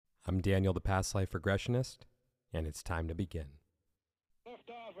I'm Daniel, the past life regressionist, and it's time to begin. Lift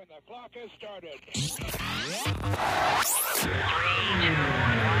off and the clock has started.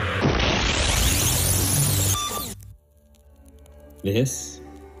 This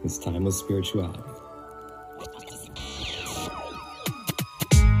is Timeless Spirituality.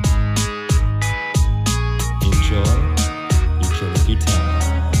 Enjoy Eternity Time.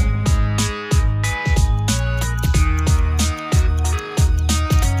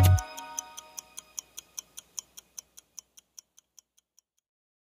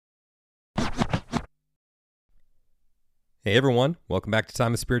 Hey everyone, welcome back to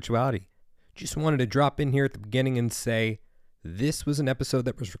Time of Spirituality. Just wanted to drop in here at the beginning and say this was an episode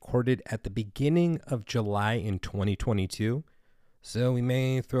that was recorded at the beginning of July in 2022. So we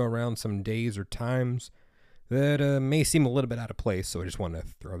may throw around some days or times that may seem a little bit out of place. So I just want to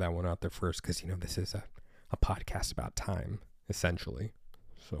throw that one out there first because, this is a podcast about time, essentially.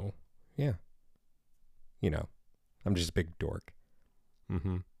 So, yeah. I'm just a big dork.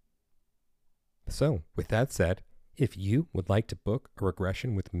 So, with that said, if you would like to book a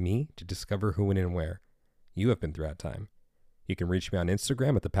regression with me to discover who, when, and where you have been throughout time, you can reach me on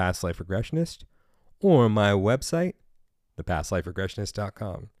Instagram at The Past Life Regressionist or my website,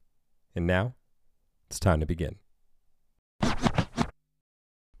 thepastliferegressionist.com. And now, it's time to begin.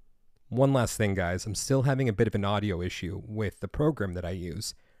 One last thing, guys. I'm still having a bit of an audio issue with the program that I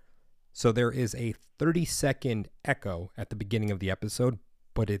use. So there is a 30-second echo at the beginning of the episode,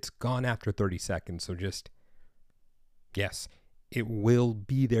 but it's gone after 30 seconds. So just, yes, it will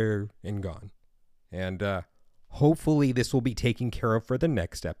be there and gone. And hopefully this will be taken care of for the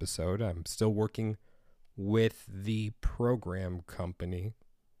next episode. I'm still working with the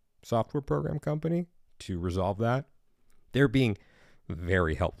software program company, to resolve that. They're being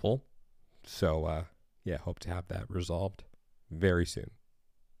very helpful. So, hope to have that resolved very soon.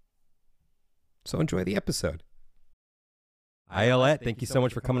 So enjoy the episode. Ayelet, thank you so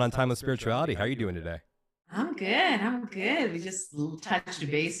much for coming on Timeless Spirituality. How are you doing today? I'm good. We just touched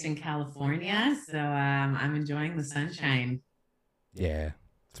base in California, so I'm enjoying the sunshine. Yeah,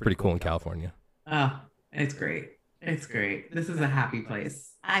 it's pretty cool in California. Oh, it's great. It's great. This is a happy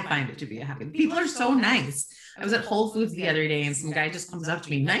place. I find it to be a happy. People are so nice. I was at Whole Foods the other day and some guy just comes up to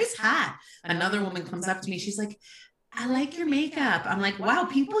me, nice hat. Another woman comes up to me. She's like, I like your makeup. I'm like, wow,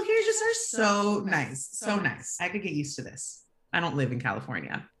 people here just are so nice. So nice. I could get used to this. I don't live in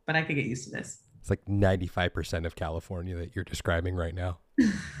California, but I could get used to this. It's like 95% of California that you're describing right now.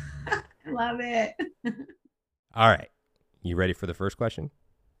 I love it. All right. You ready for the first question?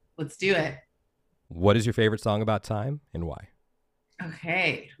 Let's do it. What is your favorite song about time and why?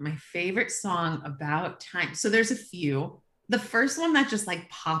 Okay. My favorite song about time. So there's a few. The first one that just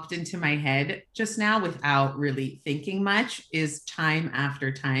popped into my head just now without really thinking much is Time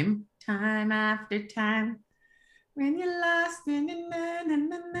After Time. Time after time. When you're lost in the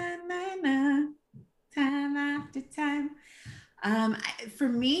time after time. For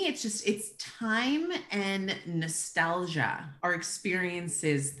me, it's time and nostalgia are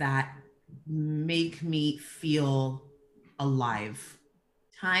experiences that make me feel alive.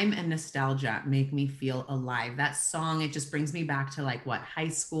 Time and nostalgia make me feel alive. That song, it just brings me back to high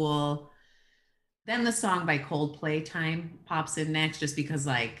school. Then the song by Coldplay, Time, pops in next just because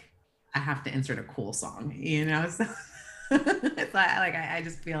I have to insert a cool song, So it's I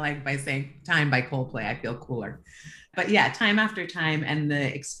just feel like by saying Time by Coldplay, I feel cooler. But yeah, Time After Time and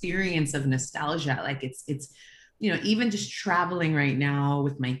the experience of nostalgia, it's even just traveling right now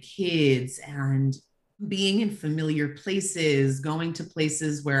with my kids and being in familiar places, going to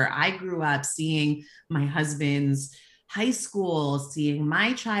places where I grew up, seeing my husband's high school, seeing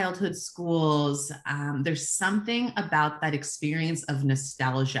my childhood schools. There's something about that experience of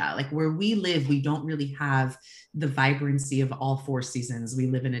nostalgia. Where we live, we don't really have the vibrancy of all four seasons. We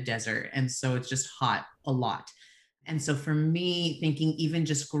live in a desert. And so it's just hot a lot. And so for me, thinking even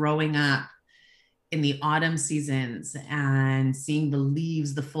just growing up in the autumn seasons and seeing the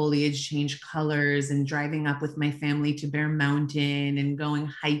leaves, the foliage change colors, and driving up with my family to Bear Mountain and going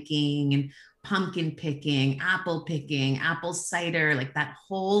hiking and pumpkin picking, apple cider, that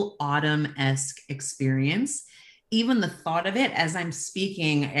whole autumn-esque experience. Even the thought of it as I'm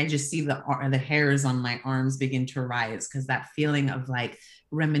speaking, I just see the hairs on my arms begin to rise because that feeling of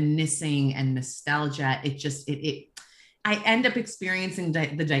reminiscing and nostalgia, I end up experiencing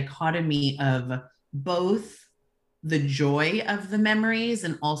the dichotomy of both the joy of the memories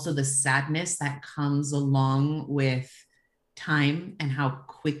and also the sadness that comes along with time and how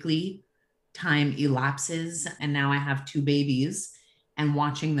quickly time elapses. And now I have two babies and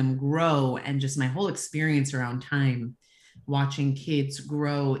watching them grow and just my whole experience around time watching kids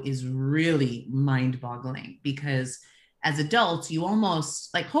grow is really mind-boggling, because as adults, you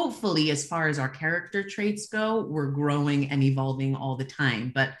almost like, hopefully, as far as our character traits go, we're growing and evolving all the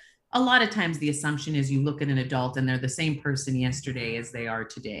time. But a lot of times the assumption is you look at an adult and they're the same person yesterday as they are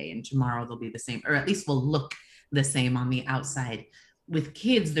today, and tomorrow they'll be the same, or at least will look the same on the outside. With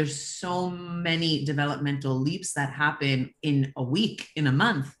kids, there's so many developmental leaps that happen in a week, in a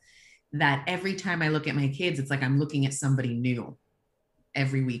month, that every time I look at my kids, it's like I'm looking at somebody new.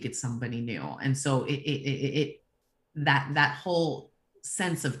 Every week it's somebody new. And so that whole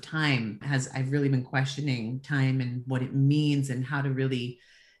sense of time I've really been questioning time and what it means, and how to really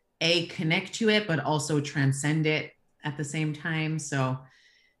connect to it, but also transcend it at the same time. So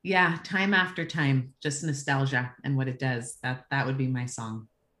yeah, time after time, just nostalgia and what it does. That would be my song.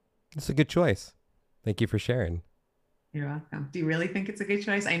 It's a good choice. Thank you for sharing. You're welcome. Do you really think it's a good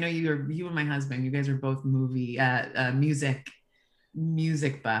choice? I know you and my husband, you guys are both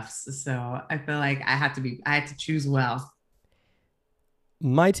music buffs. So I feel like I had to choose well.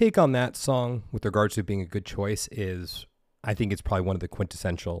 My take on that song with regards to being a good choice is I think it's probably one of the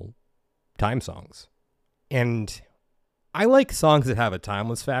quintessential time songs. And I like songs that have a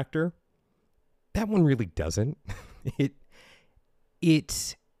timeless factor. That one really doesn't. It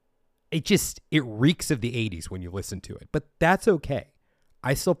reeks of the 80s when you listen to it, but that's okay.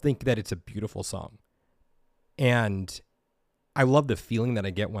 I still think that it's a beautiful song. And I love the feeling that I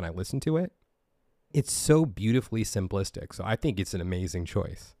get when I listen to it. It's so beautifully simplistic. So I think it's an amazing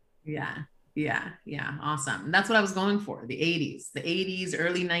choice. Yeah. Awesome. That's what I was going for. The 80s,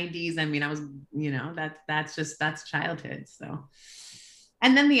 early 90s. I mean, I was, that's childhood. So,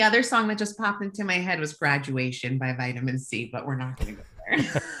 and then the other song that just popped into my head was Graduation by Vitamin C, but we're not going to go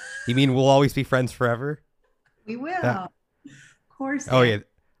there. You mean We'll Always Be Friends Forever? We will. Of course. Oh, yeah.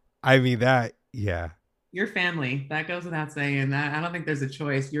 I mean, that, yeah. Your family. That goes without saying. That I don't think there's a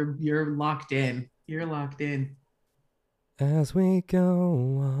choice. You're locked in. You're locked in. As we go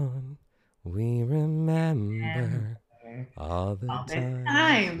on, we remember all the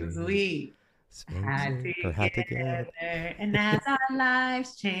times we had together. And as our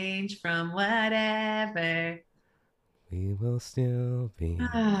lives change from whatever, we will still be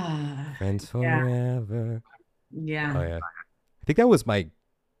friends forever. Yeah. Oh, yeah. I think that was my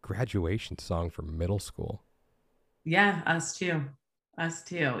graduation song from middle school. Yeah, us too.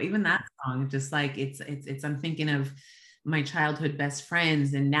 Even that song, just like it's I'm thinking of my childhood best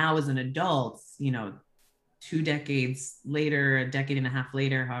friends, and now as an adult, 2 decades later, a decade and a half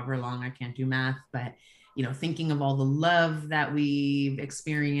later, however long, I can't do math, but thinking of all the love that we've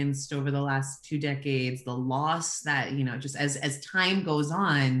experienced over the last 2 decades, the loss that, just as time goes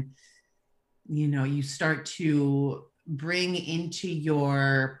on, you start to bring into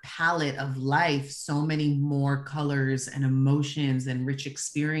your palette of life so many more colors and emotions and rich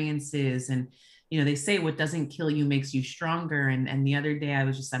experiences. And they say what doesn't kill you makes you stronger. And the other day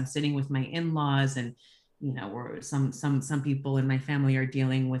I'm sitting with my in-laws, and where some people in my family are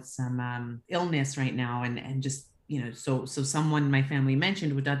dealing with some illness right now, and just so someone in my family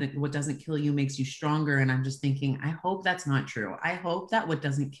mentioned what doesn't kill you makes you stronger. And I'm just thinking, I hope that's not true. I hope that what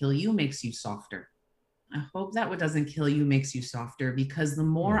doesn't kill you makes you softer. I hope that what doesn't kill you makes you softer, because the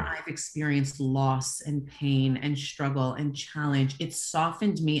more I've experienced loss and pain and struggle and challenge, it's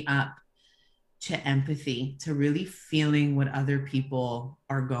softened me up to empathy, to really feeling what other people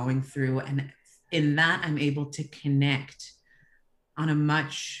are going through. And in that, I'm able to connect on a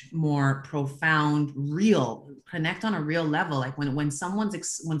much more profound, connect on a real level. Like when someone's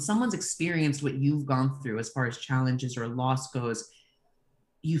experienced what you've gone through as far as challenges or loss goes,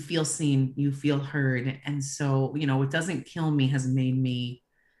 you feel seen, you feel heard. And so, what doesn't kill me has made me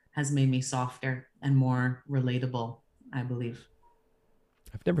softer and more relatable, I believe.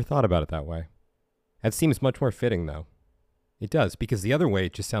 I've never thought about it that way. That seems much more fitting, though. It does, because the other way,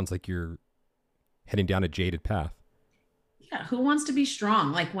 it just sounds like you're heading down a jaded path. Yeah, who wants to be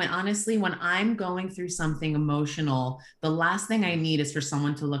strong? Like when I'm going through something emotional, the last thing I need is for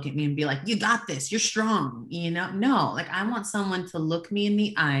someone to look at me and be like, you got this, you're strong. No, like I want someone to look me in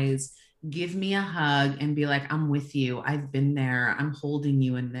the eyes, give me a hug, and be like, I'm with you. I've been there. I'm holding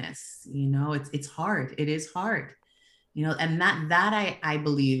you in this. It's hard. It is hard. And that I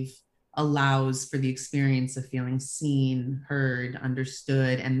believe allows for the experience of feeling seen, heard,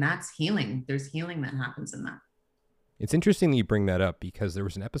 understood. And that's healing. There's healing that happens in that. It's interesting that you bring that up, because there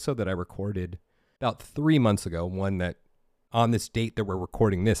was an episode that I recorded about 3 months ago, one that on this date that we're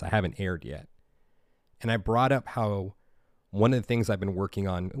recording this, I haven't aired yet. And I brought up how one of the things I've been working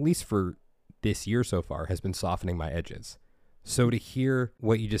on, at least for this year so far, has been softening my edges. So to hear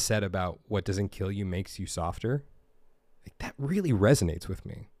what you just said about what doesn't kill you makes you softer, Like, that really resonates with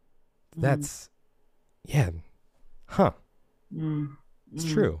me. That's, yeah. Huh. It's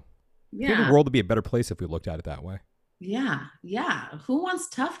true. I think the world would be a better place if we looked at it that way. Yeah. Yeah. Who wants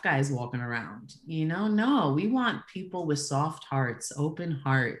tough guys walking around? No, we want people with soft hearts, open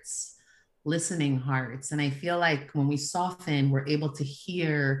hearts, listening hearts. And I feel like when we soften, we're able to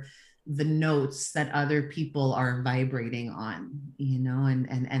hear the notes that other people are vibrating on,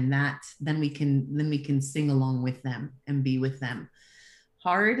 and that then we can sing along with them and be with them.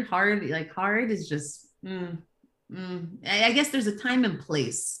 Hard is just I guess there's a time and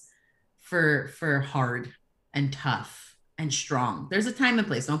place for hard and tough and strong. There's a time and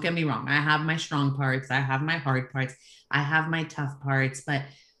place. Don't get me wrong. I have my strong parts. I have my hard parts. I have my tough parts.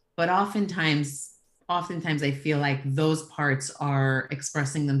 But oftentimes I feel like those parts are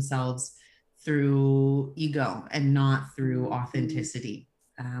expressing themselves through ego and not through authenticity.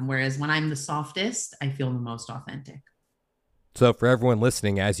 Whereas when I'm the softest, I feel the most authentic. So for everyone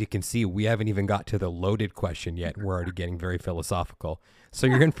listening, as you can see, we haven't even got to the loaded question yet. We're already getting very philosophical. So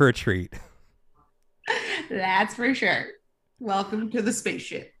you're in for a treat. That's for sure. Welcome to the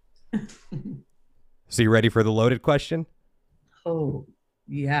spaceship. So you ready for the loaded question? Oh,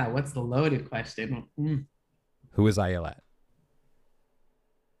 yeah. What's the loaded question? Who is Ayelet?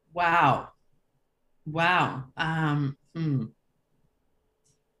 Wow.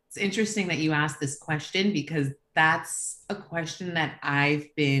 It's interesting that you asked this question because that's a question that I've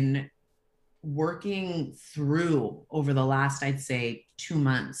been working through over the last, I'd say, 2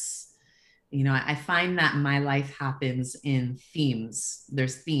 months. I find that my life happens in themes.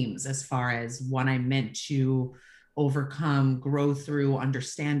 There's themes as far as what I'm meant to overcome, grow through,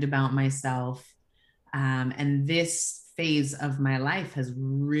 understand about myself. And this phase of my life has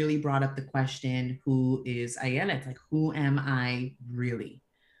really brought up the question, who is Ayelet? Like, who am I really?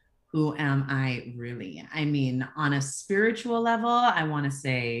 Who am I really? I mean, on a spiritual level, I want to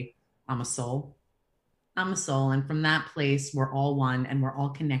say I'm a soul. I'm a soul. And from that place, we're all one and we're all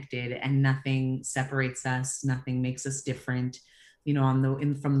connected and nothing separates us. Nothing makes us different, from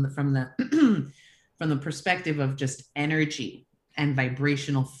the from the perspective of just energy and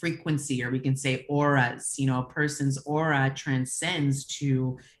vibrational frequency, or we can say auras. A person's aura transcends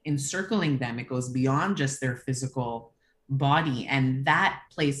to encircling them. It goes beyond just their physical body. And that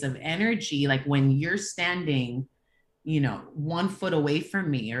place of energy, like when you're standing 1 foot away from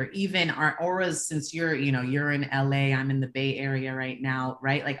me, or even our auras, since you're in LA, I'm in the Bay Area right now,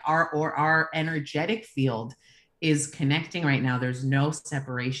 right? Like our energetic field is connecting right now. There's no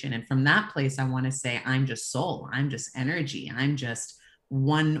separation. And from that place, I want to say I'm just soul. I'm just energy. I'm just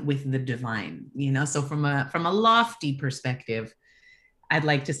one with the divine, so from a lofty perspective, I'd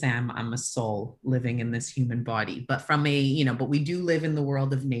like to say I'm a soul living in this human body, but but we do live in the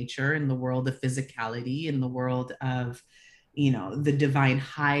world of nature, in the world of physicality, in the world of, the divine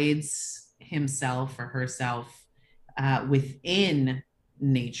hides himself or herself within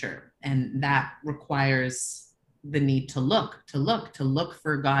nature. And that requires the need to look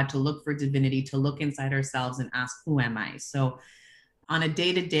for God, to look for divinity, to look inside ourselves and ask, who am I? So on a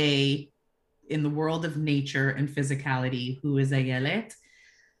day-to-day, in the world of nature and physicality, who is Ayelet?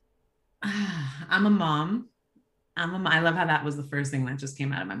 I'm a mom. I love how that was the first thing that just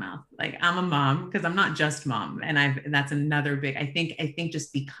came out of my mouth. Like, I'm a mom, because I'm not just mom. And that's another big, I think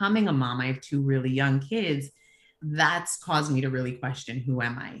just becoming a mom, I have 2 really young kids. That's caused me to really question, who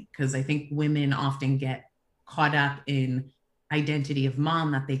am I? Because I think women often get caught up in identity of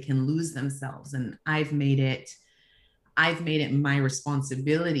mom that they can lose themselves. And I've made it my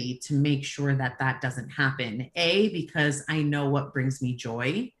responsibility to make sure that that doesn't happen. Because I know what brings me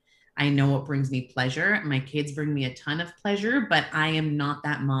joy. I know what brings me pleasure. My kids bring me a ton of pleasure, but I am not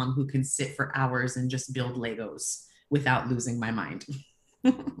that mom who can sit for hours and just build Legos without losing my mind.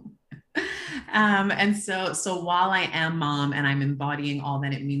 And so while I am mom and I'm embodying all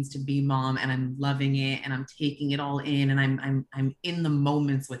that it means to be mom, and I'm loving it and I'm taking it all in, and I'm in the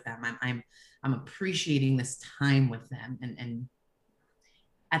moments with them, I'm appreciating this time with them. And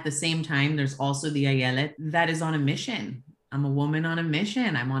at the same time, there's also the Ayelet that is on a mission. I'm a woman on a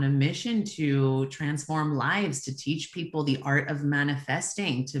mission. I'm on a mission to transform lives, to teach people the art of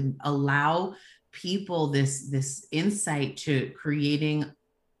manifesting, to allow people this insight to creating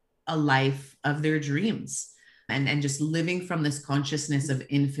a life of their dreams, and just living from this consciousness of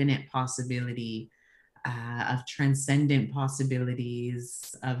infinite possibility, of transcendent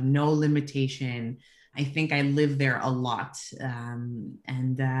possibilities, of no limitation. I think I live there a lot.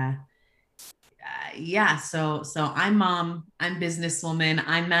 So I'm mom, I'm businesswoman,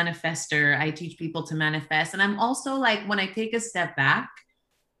 I'm manifester. I teach people to manifest. And I'm also, like, when I take a step back,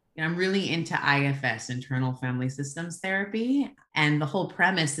 I'm really into IFS, internal family systems therapy. And the whole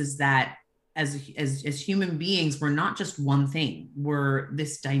premise is that as human beings, we're not just one thing. We're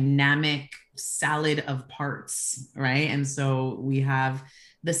this dynamic salad of parts, right? And so we have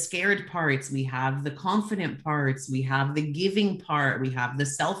the scared parts, we have the confident parts, we have the giving part, we have the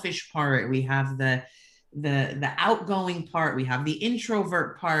selfish part, we have the outgoing part, we have the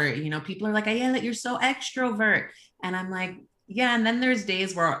introvert part. People are like, Ayelet, you're so extrovert. And I'm like, yeah. And then there's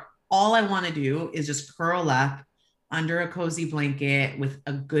days where all I want to do is just curl up under a cozy blanket with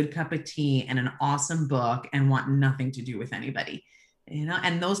a good cup of tea and an awesome book and want nothing to do with anybody.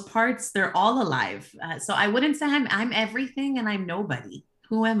 And those parts, they're all alive. So I wouldn't say I'm everything and I'm nobody.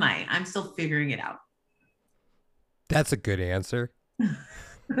 Who am I? I'm still figuring it out. That's a good answer.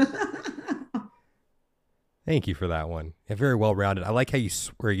 Thank you for that one. Yeah, very well rounded. I like how you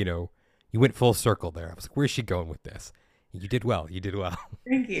swear, you went full circle there. I was like, where's she going with this? You did well. You did well.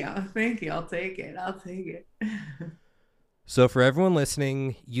 Thank you. Thank you. I'll take it. I'll take it. So for everyone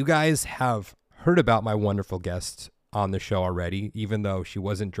listening, you guys have heard about my wonderful guest on the show already, even though she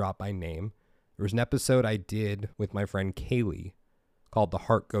wasn't dropped by name. There was an episode I did with my friend Kaylee called The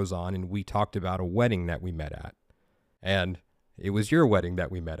Heart Goes On, and we talked about a wedding that we met at. And it was your wedding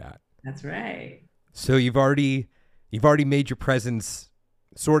that we met at. That's right. So you've already made your presence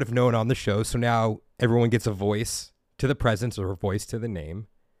sort of known on the show. So now everyone gets a voice to the presence or a voice to the name.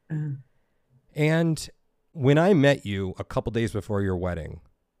 And when I met you a couple days before your wedding,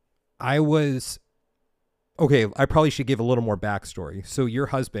 I probably should give a little more backstory. So your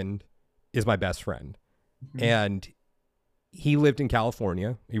husband is my best friend, and he lived in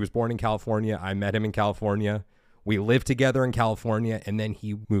California. He was born in California. I met him in California. We lived together in California, and then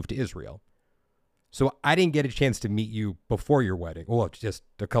he moved to Israel. So I didn't get a chance to meet you before your wedding. Well, just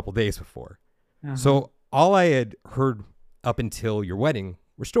a couple days before. So all I had heard up until your wedding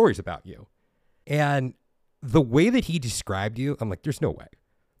were stories about you. And the way that he described you, I'm like, there's no way.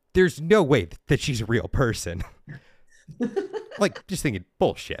 There's no way that she's a real person. Like, just thinking,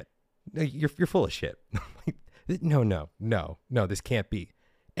 bullshit. You're full of shit. No, this can't be.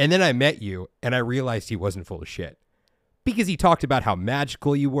 And then I met you, and I realized he wasn't full of shit. Because he talked about how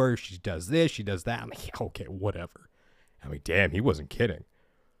magical you were. She does this, she does that. I'm like, yeah, okay, whatever. I'm like, damn, he wasn't kidding.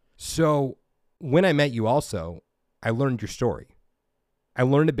 So when I met you also, I learned your story. I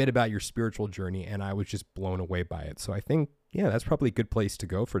learned a bit about your spiritual journey, and I was just blown away by it. So I think, yeah, that's probably a good place to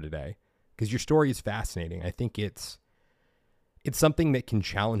go for today, because your story is fascinating. I think it's something that can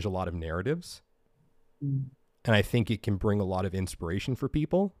challenge a lot of narratives, and I think it can bring a lot of inspiration for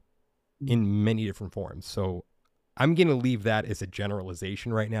people in many different forms. So I'm going to leave that as a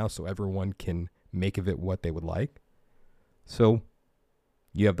generalization right now so everyone can make of it what they would like. So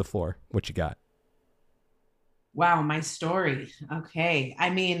you have the floor. What you got? Wow, my story. Okay. I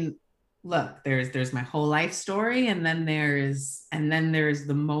mean, look, there's my whole life story, and then there's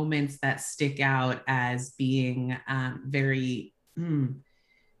the moments that stick out as being very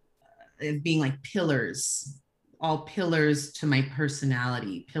as being like pillars, all pillars to my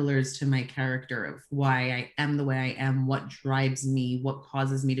personality, pillars to my character of why I am the way I am, what drives me, what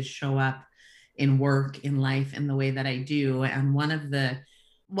causes me to show up in work, in life, in the way that I do. And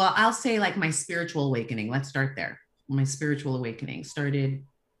I'll say like my spiritual awakening. Let's start there. My spiritual awakening started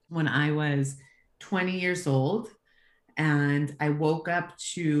when I was 20 years old. And I woke up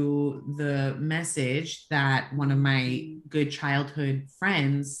to the message that one of my good childhood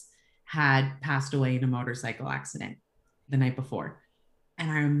friends had passed away in a motorcycle accident the night before. And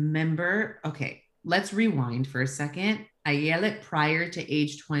I remember, okay, let's rewind for a second. Ayelet, prior to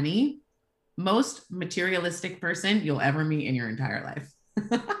age 20, most materialistic person you'll ever meet in your entire life.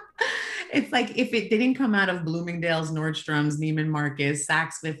 It's like if it didn't come out of Bloomingdale's, Nordstrom's, Neiman Marcus,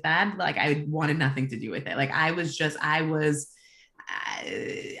 Saks Fifth Ave, like I wanted nothing to do with it. Like I was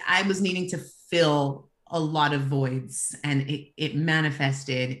needing to fill a lot of voids, and it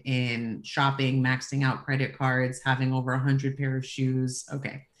manifested in shopping, maxing out credit cards, having over 100 pair of shoes.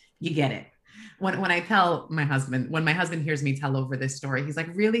 Okay, you get it. When my husband hears me tell over this story, he's like,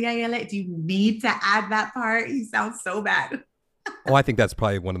 really, Ayelet, do you need to add that part? He sounds so bad. Oh, I think that's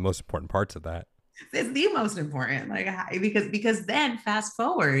probably one of the most important parts of that. It's the most important, like, because then fast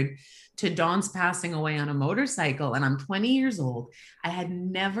forward to Dawn's passing away on a motorcycle, and I'm 20 years old. I had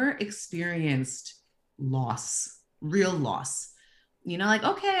never experienced loss, real loss. Like,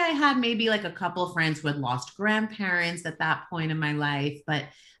 okay, I had maybe like a couple of friends who had lost grandparents at that point in my life, but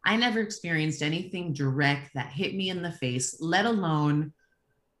I never experienced anything direct that hit me in the face, let alone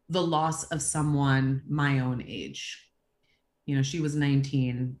the loss of someone my own age. She was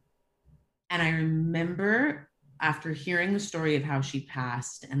 19. And I remember after hearing the story of how she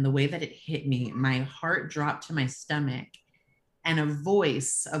passed and the way that it hit me, my heart dropped to my stomach. And a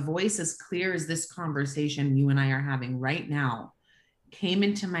voice as clear as this conversation you and I are having right now, came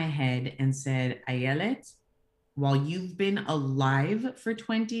into my head and said, Ayelet, while you've been alive for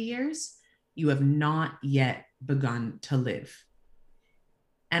 20 years, you have not yet begun to live.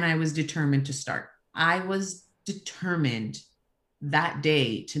 And I was determined to start. I was determined that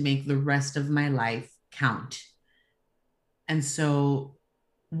day to make the rest of my life count. And so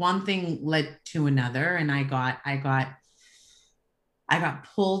one thing led to another, and I got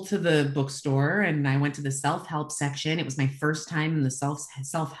pulled to the bookstore, and I went to the self-help section. It was my first time in the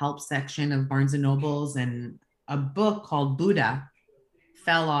self-help section of Barnes and Nobles, and a book called Buddha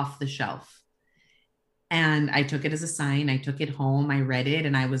fell off the shelf. And I took it as a sign. I took it home. I read it,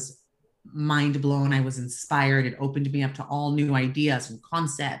 and I was mind blown. I was inspired. It opened me up to all new ideas and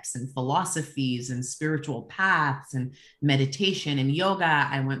concepts and philosophies and spiritual paths and meditation and yoga.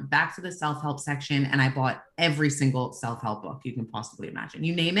 I went back to the self-help section and I bought every single self-help book you can possibly imagine.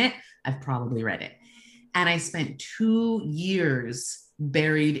 You name it, I've probably read it. And I spent 2 years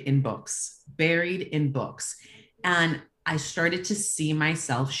buried in books. And I started to see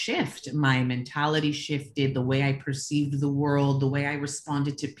myself shift. My mentality shifted, the way I perceived the world, the way I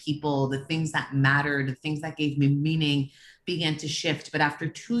responded to people, the things that mattered, the things that gave me meaning began to shift. But after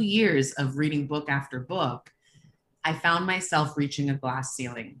 2 years of reading book after book, I found myself reaching a glass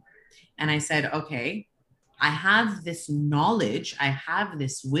ceiling. And I said, okay, I have this knowledge, I have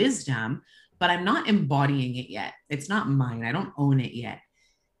this wisdom, but I'm not embodying it yet. It's not mine. I don't own it yet.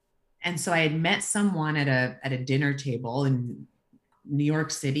 And so I had met someone at a dinner table in New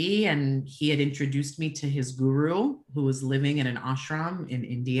York City, and he had introduced me to his guru who was living in an ashram in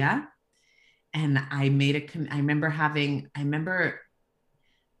India. And I remember having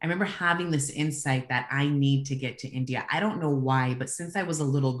this insight that I need to get to India. I don't know why, but since I was a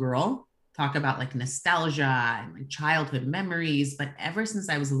little girl, talk about like nostalgia and my childhood memories, but ever since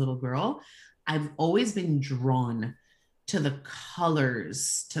I was a little girl, I've always been drawn to the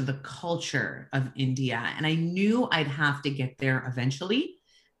colors, to the culture of India. And I knew I'd have to get there eventually.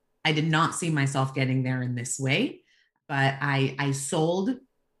 I did not see myself getting there in this way, but I sold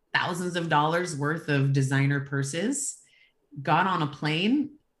thousands of dollars worth of designer purses, got on a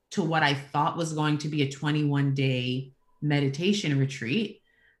plane to what I thought was going to be a 21-day meditation retreat.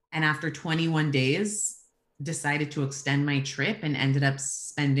 And after 21 days, decided to extend my trip and ended up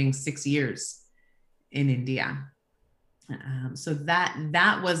spending 6 years in India. So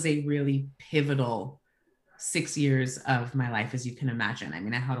that was a really pivotal 6 years of my life, as you can imagine. I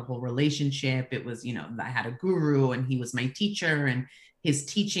mean, I had a whole relationship. It was, I had a guru and he was my teacher, and his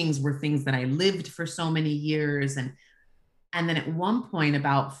teachings were things that I lived for so many years. And then at one point,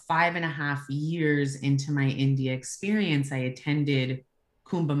 about 5.5 years into my India experience, I attended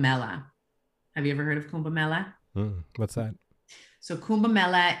Kumbh Mela. Have you ever heard of Kumbh Mela? What's that? So Kumbh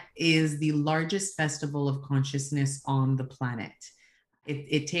Mela is the largest festival of consciousness on the planet.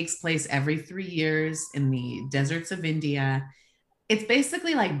 It takes place every 3 years in the deserts of India. It's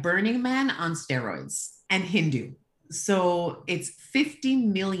basically like Burning Man on steroids and Hindu. So it's 50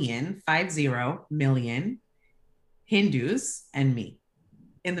 million Hindus and me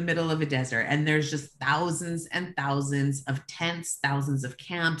in the middle of a desert. And there's just thousands and thousands of tents, thousands of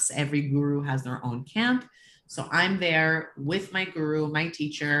camps. Every guru has their own camp. So I'm there with my guru, my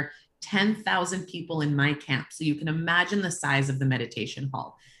teacher, 10,000 people in my camp. So you can imagine the size of the meditation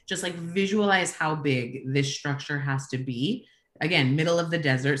hall. Just like visualize how big this structure has to be. Again, middle of the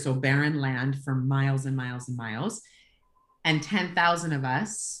desert, so barren land for miles and miles and miles. And 10,000 of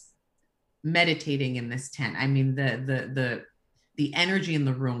us meditating in this tent. I mean, the energy in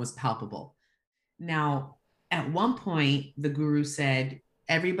the room was palpable. Now, at one point, the guru said,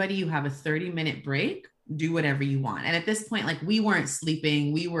 everybody, you have a 30-minute break. Do whatever you want. And at this point, like, we weren't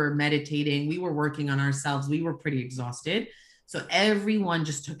sleeping, we were meditating, we were working on ourselves, we were pretty exhausted. So everyone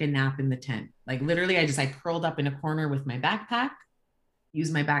just took a nap in the tent. Like literally, I curled up in a corner with my backpack,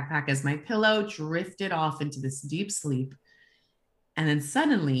 used my backpack as my pillow, drifted off into this deep sleep. And then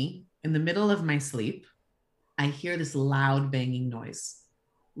suddenly, in the middle of my sleep, I hear this loud banging noise.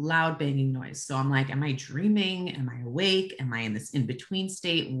 So I'm like, am I dreaming? Am I awake? Am I in this in-between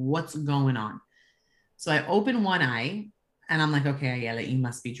state? What's going on? So I open one eye and I'm like, okay, Ayelet, you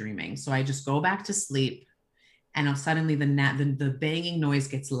must be dreaming. So I just go back to sleep, and suddenly the banging noise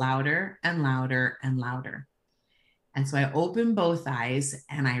gets louder and louder and louder. And so I open both eyes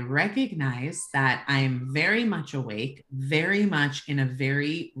and I recognize that I am very much awake, very much in a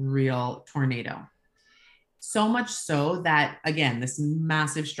very real tornado. So much so that, again, this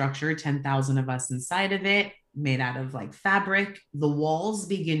massive structure, 10,000 of us inside of it, made out of like fabric. The walls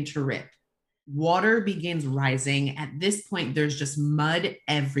begin to rip. Water begins rising. At this point, there's just mud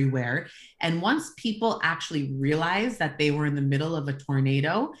everywhere. And once people actually realize that they were in the middle of a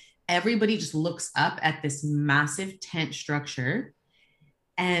tornado, everybody just looks up at this massive tent structure.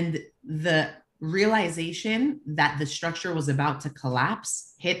 And the realization that the structure was about to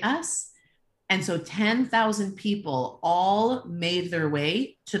collapse hit us. And so 10,000 people all made their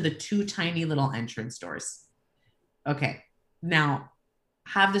way to the two tiny little entrance doors. Okay, now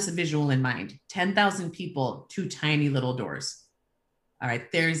have this visual in mind. 10,000 people, two tiny little doors. All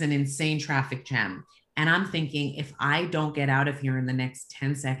right, there's an insane traffic jam. And I'm thinking, if I don't get out of here in the next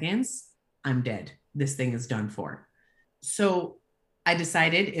 10 seconds, I'm dead. This thing is done for. So I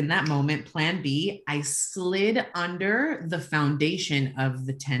decided in that moment, plan B, I slid under the foundation of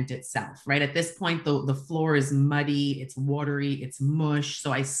the tent itself, right? At this point, the floor is muddy, it's watery, it's mush.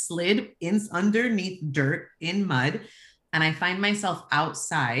 So I slid in underneath dirt in mud, and I find myself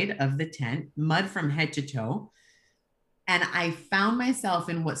outside of the tent, mud from head to toe. And I found myself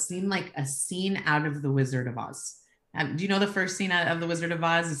in what seemed like a scene out of The Wizard of Oz. Do you know the first scene out of The Wizard of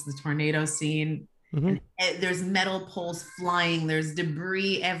Oz? It's the tornado scene. Mm-hmm. And there's metal poles flying, there's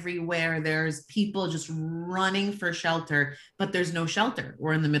debris everywhere, there's people just running for shelter, but there's no shelter.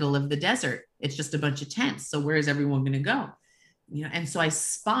 We're in the middle of the desert. It's just a bunch of tents. So where is everyone going to go? You know, and so I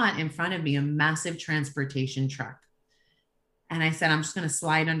spot in front of me a massive transportation truck. And I said, I'm just going to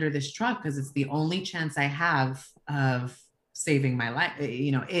slide under this truck because it's the only chance I have of saving my life,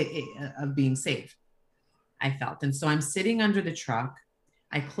 you know, of being saved, I felt. And so I'm sitting under the truck.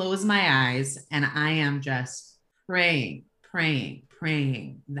 I close my eyes and I am just praying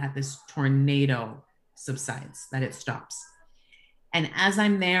that this tornado subsides, that it stops. And as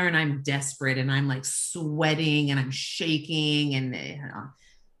I'm there and I'm desperate and I'm like sweating and I'm shaking and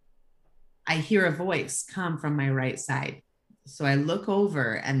I hear a voice come from my right side. So I look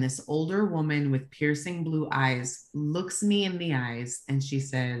over and this older woman with piercing blue eyes looks me in the eyes and she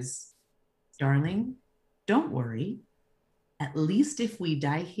says, "Darling, don't worry. At least if we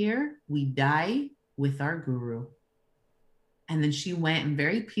die here, we die with our guru." And then she went and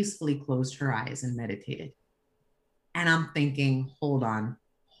very peacefully closed her eyes and meditated. And I'm thinking, hold on,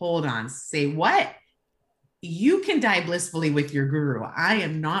 say what? You can die blissfully with your guru. I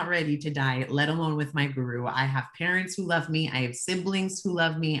am not ready to die, let alone with my guru. I have parents who love me. I have siblings who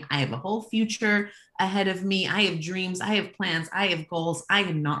love me. I have a whole future ahead of me. I have dreams. I have plans. I have goals. I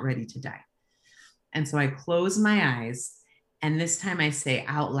am not ready to die. And so I close my eyes. And this time I say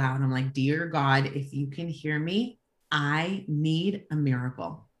out loud, I'm like, "Dear God, if you can hear me, I need a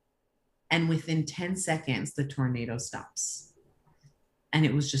miracle." And within 10 seconds, the tornado stops. And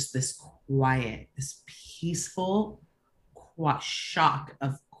it was just this quiet, this peaceful shock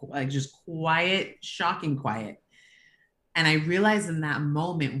of just quiet, shocking quiet. And I realized in that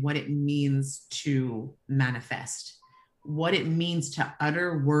moment what it means to manifest, what it means to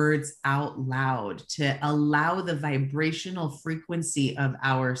utter words out loud, to allow the vibrational frequency of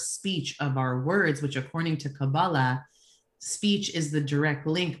our speech, of our words, which according to Kabbalah, speech is the direct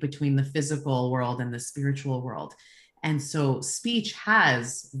link between the physical world and the spiritual world. And so speech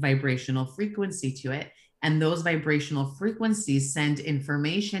has vibrational frequency to it. And those vibrational frequencies send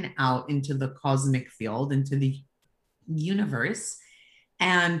information out into the cosmic field, into the universe.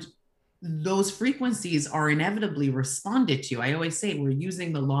 And those frequencies are inevitably responded to. I always say we're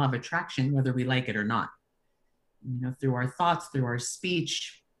using the law of attraction, whether we like it or not, you know, through our thoughts, through our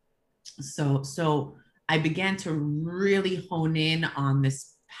speech. So I began to really hone in on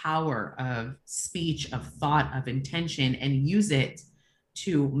this power of speech, of thought, of intention, and use it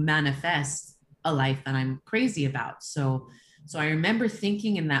to manifest a life that I'm crazy about. So I remember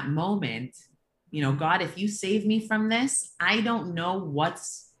thinking in that moment, you know, God, if you save me from this, I don't know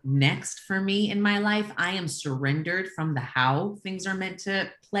what's next for me in my life. I am surrendered from the how things are meant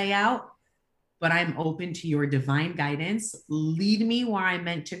to play out, but I'm open to your divine guidance. Lead me where I'm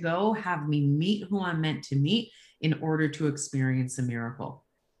meant to go. Have me meet who I'm meant to meet in order to experience a miracle.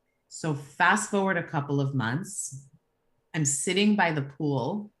 So fast forward a couple of months, I'm sitting by the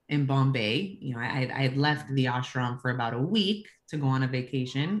pool in Bombay. You know, I had left the ashram for about a week to go on a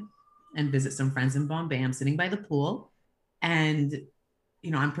vacation and visit some friends in Bombay. I'm sitting by the pool and,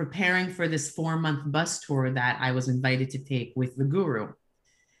 you know, I'm preparing for this 4-month bus tour that I was invited to take with the guru.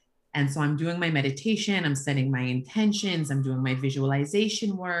 And so I'm doing my meditation, I'm setting my intentions, I'm doing my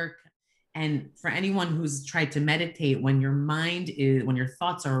visualization work. And for anyone who's tried to meditate, when your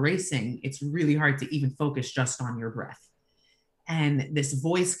thoughts are racing, it's really hard to even focus just on your breath. And this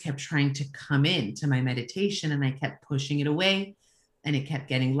voice kept trying to come in to my meditation and I kept pushing it away. and it kept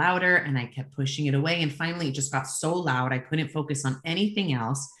getting louder and I kept pushing it away. And finally, it just got so loud, I couldn't focus on anything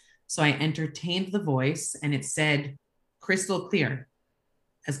else. So I entertained the voice and it said, crystal clear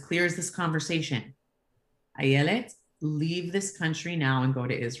as this conversation, Ayelet, leave this country now and go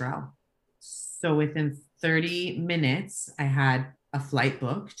to Israel. So within 30 minutes, I had a flight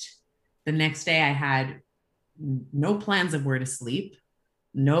booked. The next day, I had no plans of where to sleep,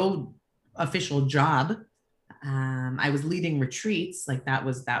 no official job. I was leading retreats. Like that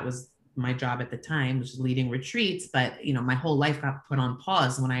was my job at the time, was leading retreats. But my whole life got put on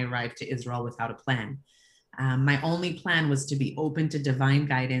pause when I arrived to Israel without a plan. My only plan was to be open to divine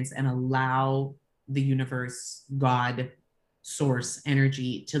guidance and allow the universe, God, source,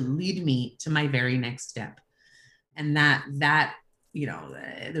 energy to lead me to my very next step. And that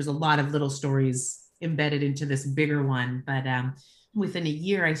there's a lot of little stories embedded into this bigger one. But within a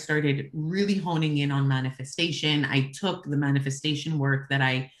year, I started really honing in on manifestation. I took the manifestation work that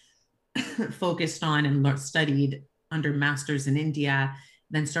I focused on and studied under masters in India,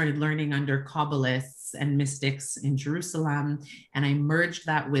 then started learning under Kabbalists and mystics in Jerusalem. And I merged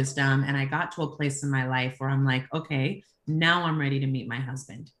that wisdom and I got to a place in my life where I'm like, okay, now I'm ready to meet my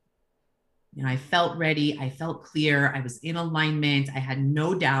husband. I felt ready. I felt clear. I was in alignment. I had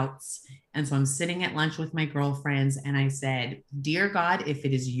no doubts. And so I'm sitting at lunch with my girlfriends and I said, dear God, if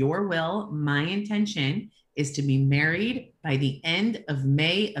it is your will, my intention is to be married by the end of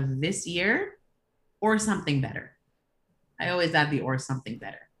May of this year or something better. I always add the or something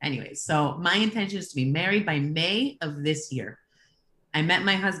better. Anyway, so my intention is to be married by May of this year. I met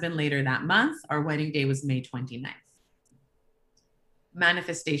my husband later that month. Our wedding day was May 29th.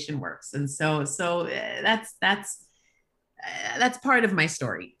 Manifestation works. And so that's part of my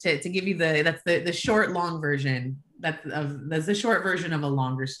story to give you that's the short, long version. That's the short version of a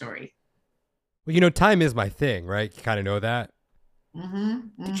longer story. Well, time is my thing, right? You kind of know that.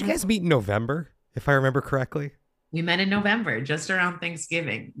 Did you guys meet in November, if I remember correctly? We met in November, just around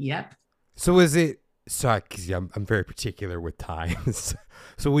Thanksgiving. Yep. So is it, sorry, because I'm very particular with times.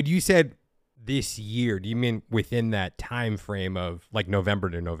 So when you said this year, do you mean within that time frame of like November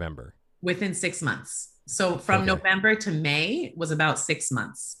to November? Within 6 months. So from November to May was about 6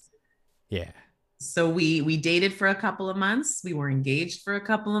 months. Yeah. So we dated for a couple of months. We were engaged for a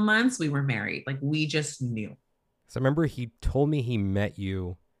couple of months. We were married. Like we just knew. So I remember he told me he met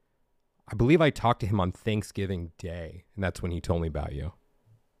you. I believe I talked to him on Thanksgiving Day, and that's when he told me about you.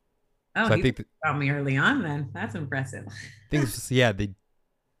 Oh, so I think about me early on then. That's impressive. I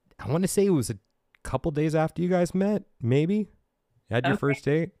want to say it was a couple days after you guys met, maybe? Had your first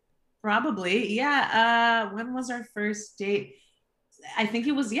date? Probably, yeah. When was our first date? I think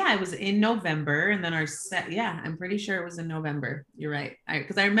it was in November, and then I'm pretty sure it was in November. You're right.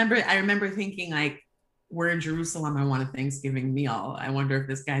 Because I remember thinking like, we're in Jerusalem. I want a Thanksgiving meal. I wonder if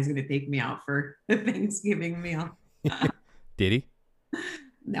this guy's going to take me out for a Thanksgiving meal. Did he?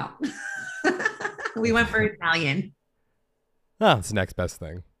 No. We went for Italian. Oh, it's the next best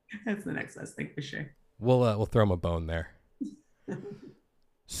thing. That's the next best thing for sure. We'll throw him a bone there.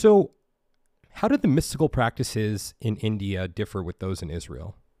 So, how do the mystical practices in India differ with those in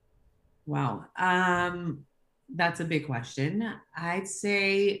Israel? Wow. That's a big question. I'd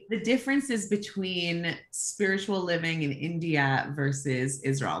say the differences between spiritual living in India versus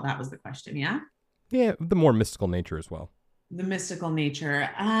Israel. That was the question, yeah? Yeah, the more mystical nature as well. The mystical nature.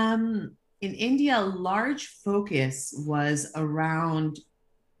 In India, a large focus was around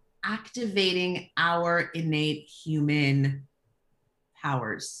activating our innate human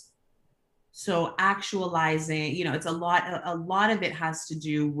powers. So actualizing, it's a lot of it has to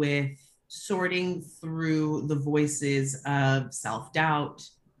do with sorting through the voices of self-doubt,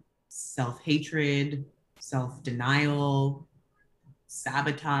 self-hatred, self-denial,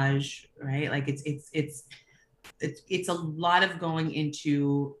 sabotage, right? Like it's a lot of going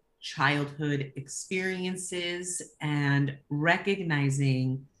into childhood experiences and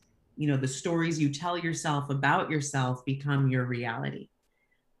recognizing, the stories you tell yourself about yourself become your reality.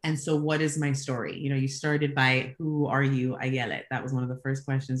 And so what is my story? You started by, who are you, Ayelet? That was one of the first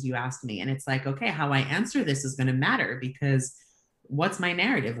questions you asked me. And it's like, okay, how I answer this is going to matter, because what's my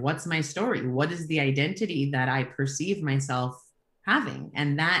narrative? What's my story? What is the identity that I perceive myself having?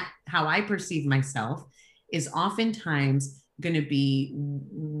 And that how I perceive myself is oftentimes going to be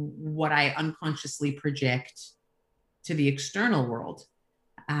what I unconsciously project to the external world.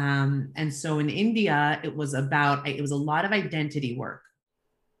 And so in India, it was a lot of identity work.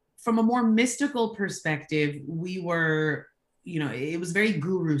 From a more mystical perspective, we were, it was very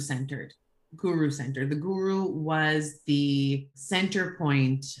guru centered. The guru was the center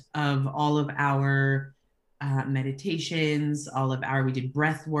point of all of our meditations, we did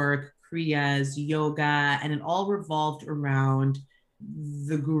breath work, kriyas, yoga, and it all revolved around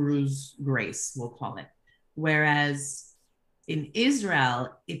the guru's grace, we'll call it. Whereas in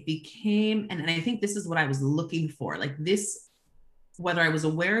Israel, it became, and I think this is what I was looking for, like this, whether I was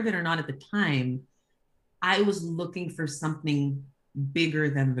aware of it or not at the time, I was looking for something bigger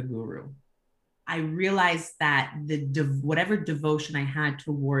than the guru. I realized that whatever devotion I had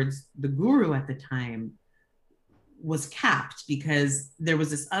towards the guru at the time was capped, because there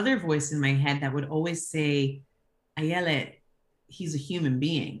was this other voice in my head that would always say, Ayelet, he's a human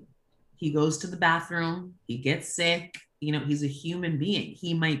being. He goes to the bathroom, he gets sick, he's a human being.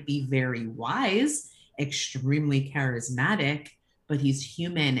 He might be very wise, extremely charismatic, but he's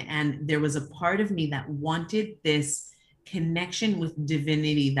human. And there was a part of me that wanted this connection with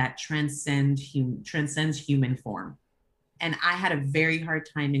divinity that transcends human form. And I had a very hard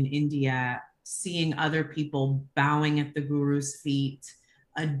time in India seeing other people bowing at the guru's feet,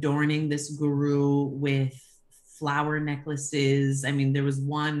 adorning this guru with flower necklaces. I mean, there was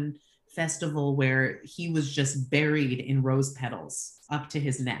one festival where he was just buried in rose petals up to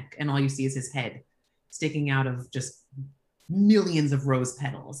his neck, and all you see is his head sticking out of just millions of rose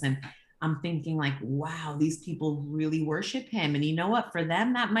petals. And I'm thinking like, wow, these people really worship him. And you know what? For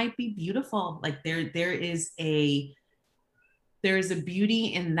them, that might be beautiful. Like there is a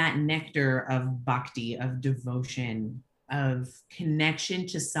beauty in that nectar of bhakti, of devotion, of connection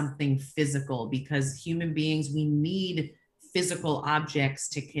to something physical, because human beings, we need physical objects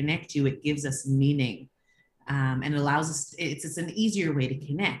to connect to. It gives us meaning. And it allows us, it's an easier way to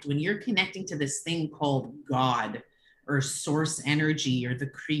connect. When you're connecting to this thing called God or source energy or the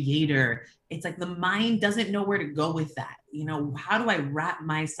creator, it's like the mind doesn't know where to go with that. How do I wrap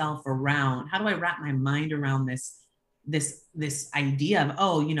my mind around this idea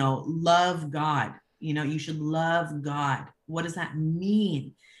of, love God, you should love God. What does that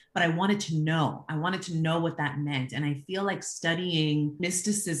mean? But I wanted to know what that meant. And I feel like studying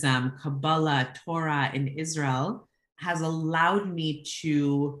mysticism, Kabbalah, Torah in Israel has allowed me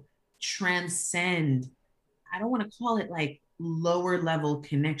to transcend, I don't want to call it like lower level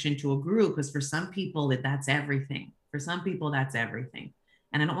connection to a guru, because for some people that's everything.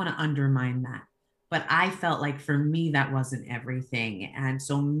 And I don't want to undermine that. But I felt like for me, that wasn't everything. And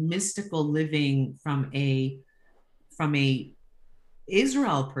so mystical living from a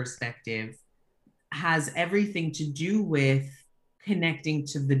Israel perspective has everything to do with connecting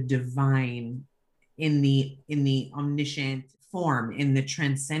to the divine in the omniscient form, in the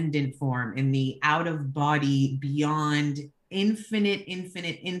transcendent form, in the out of body, beyond infinite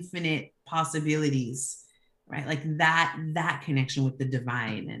possibilities, right? Like that connection with the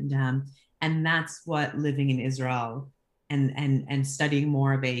divine. And that's what living in Israel and studying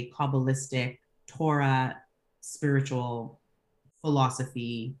more of a Kabbalistic Torah spiritual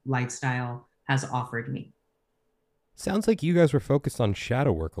philosophy lifestyle has offered me. Sounds like you guys were focused on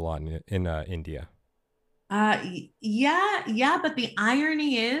shadow work a lot in India. Yeah, but the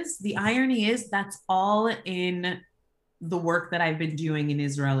irony is that's all in the work that I've been doing in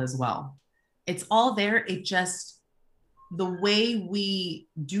Israel as well. It's all there. It just, the way we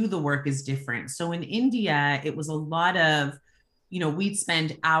do the work is different. So in India, it was a lot of, we'd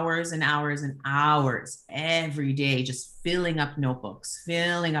spend hours and hours and hours every day just filling up notebooks.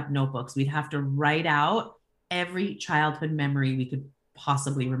 We'd have to write out every childhood memory we could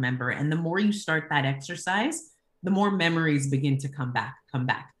possibly remember. And the more you start that exercise, the more memories begin to come back.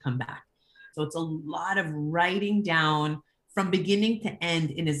 So it's a lot of writing down from beginning to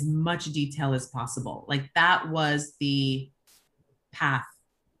end in as much detail as possible. Like that was the path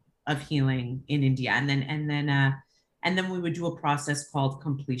of healing in India. And then we would do a process called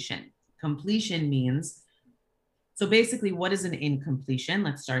completion. Completion means, so basically, what is an incompletion?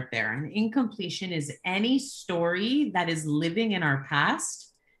 Let's start there. An incompletion is any story that is living in our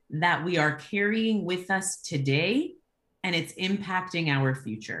past that we are carrying with us today, and it's impacting our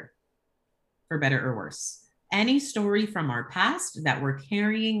future, for better or worse. Any story from our past that we're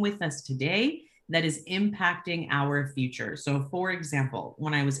carrying with us today that is impacting our future. So for example,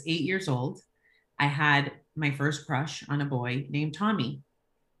 when I was 8 years old, I had my first crush on a boy named Tommy.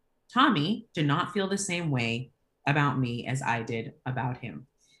 Tommy did not feel the same way about me as I did about him.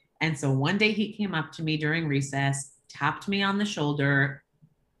 And so one day he came up to me during recess, tapped me on the shoulder,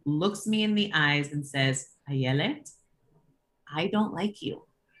 looks me in the eyes and says, Ayelet, I don't like you.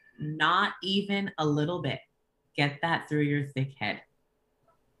 Not even a little bit. Get that through your thick head.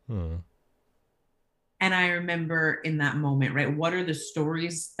 And I remember in that moment, right? What are the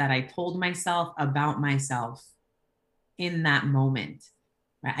stories that I told myself about myself in that moment?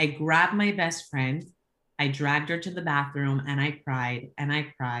 Right? I grabbed my best friend. I dragged her to the bathroom and I cried and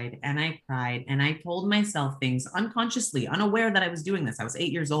I cried and I cried. And I told myself things unconsciously, unaware that I was doing this. I was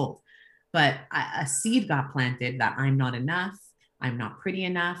 8 years old, but a seed got planted that I'm not enough. I'm not pretty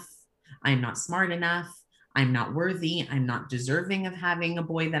enough. I'm not smart enough. I'm not worthy. I'm not deserving of having a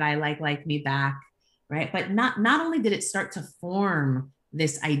boy that I like me back. Right. But not only did it start to form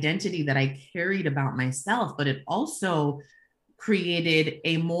this identity that I carried about myself, but it also created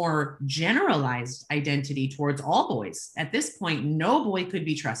a more generalized identity towards all boys. At this point, no boy could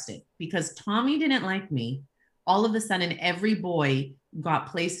be trusted because Tommy didn't like me. All of a sudden, every boy got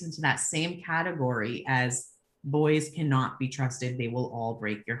placed into that same category as boys cannot be trusted. They will all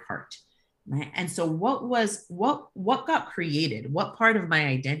break your heart. Right? And so what got created? What part of my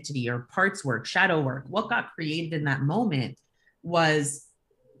identity or parts work, shadow work, what got created in that moment was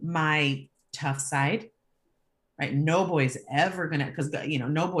my tough side, right? No boy's ever gonna, because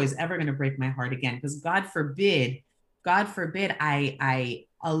no boy's ever gonna break my heart again. Because God forbid, I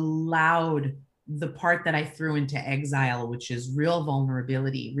allowed the part that I threw into exile, which is real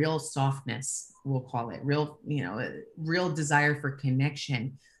vulnerability, real softness, we'll call it, real desire for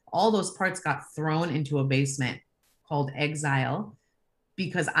connection. All those parts got thrown into a basement called exile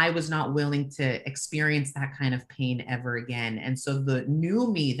because I was not willing to experience that kind of pain ever again. And so the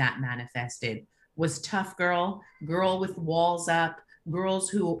new me that manifested was tough girl with walls up, girls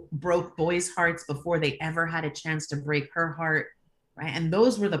who broke boys' hearts before they ever had a chance to break her heart, right? And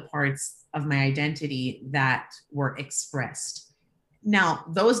those were the parts of my identity that were expressed. Now,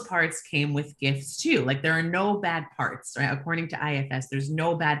 those parts came with gifts too. Like there are no bad parts, right? According to IFS, there's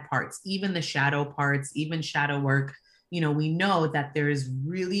no bad parts, even the shadow parts, even shadow work. We know that there is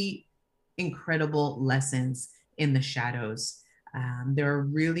really incredible lessons in the shadows. There are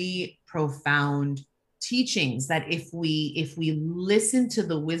really profound teachings that if we listen to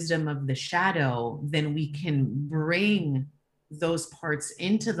the wisdom of the shadow, then we can bring those parts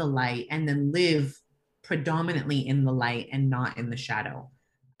into the light and then live predominantly in the light and not in the shadow.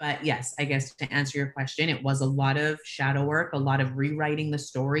 But yes, I guess to answer your question, it was a lot of shadow work, a lot of rewriting the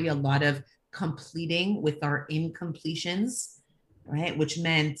story, a lot of completing with our incompletions, right? Which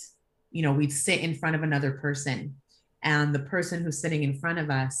meant, we'd sit in front of another person, and the person who's sitting in front of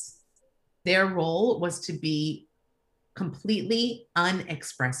us, their role was to be completely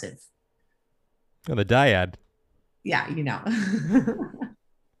unexpressive. Oh, the dyad. Yeah,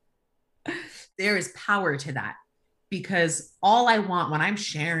 there is power to that, because all I want when I'm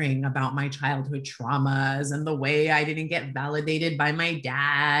sharing about my childhood traumas and the way I didn't get validated by my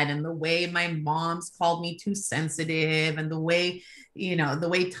dad and the way my mom's called me too sensitive and the way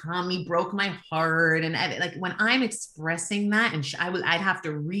Tommy broke my heart, and like when I'm expressing that, and I'd have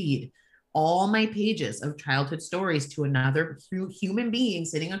to read all my pages of childhood stories to another human being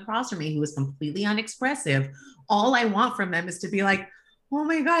sitting across from me who is completely unexpressive. All I want from them is to be like, oh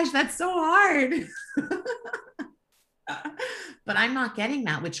my gosh, that's so hard. But I'm not getting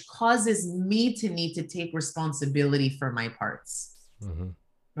that, which causes me to need to take responsibility for my parts. Mm-hmm.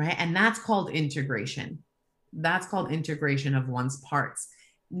 Right. And that's called integration. That's called integration of one's parts.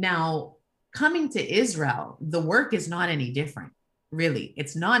 Now, coming to Israel, the work is not any different. Really,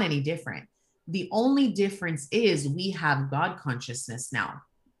 it's not any different. The only difference is we have God consciousness now,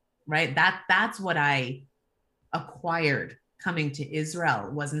 right? That's what I acquired coming to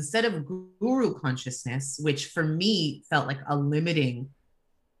Israel, was instead of guru consciousness, which for me felt like a limiting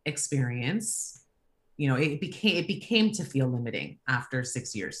experience, it became to feel limiting after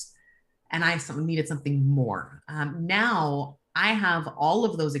 6 years. And I needed something more. Now I have all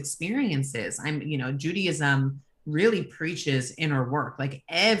of those experiences. Judaism really preaches inner work. Like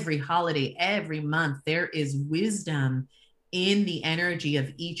every holiday, every month, there is wisdom in the energy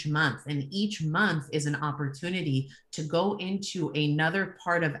of each month. And each month is an opportunity to go into another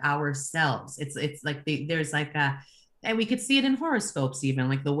part of ourselves. It's like there's like and we could see it in horoscopes, even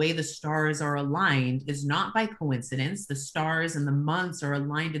like the way the stars are aligned is not by coincidence. The stars and the months are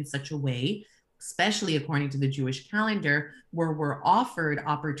aligned in such a way, especially according to the Jewish calendar, where we're offered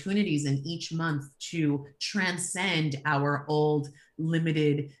opportunities in each month to transcend our old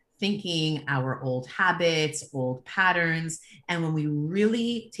limited thinking, our old habits, old patterns. And when we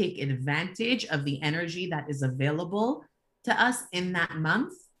really take advantage of the energy that is available to us in that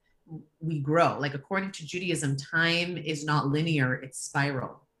month, we grow. Like according to Judaism, time is not linear, it's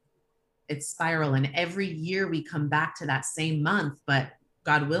spiral. It's spiral. And every year we come back to that same month, but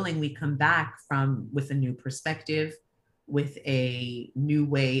God willing, we come back with a new perspective, with a new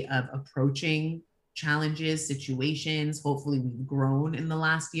way of approaching challenges, situations. Hopefully we've grown in the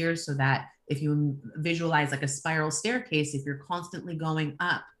last year, so that if you visualize like a spiral staircase, if you're constantly going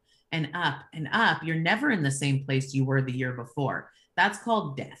up, and up and up, you're never in the same place you were the year before. That's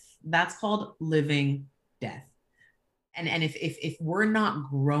called death. That's called living death. And if we're not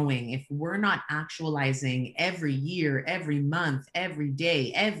growing, if we're not actualizing every year, every month, every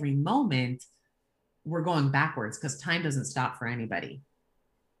day, every moment, we're going backwards because time doesn't stop for anybody.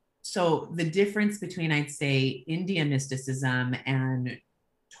 So the difference between, I'd say, India mysticism and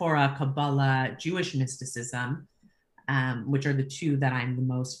Torah, Kabbalah, Jewish mysticism, which are the two that I'm the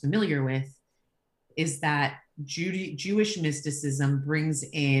most familiar with, is that Jewish mysticism brings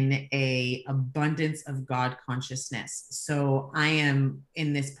in a abundance of God consciousness. So I am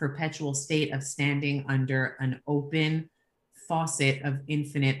in this perpetual state of standing under an open faucet of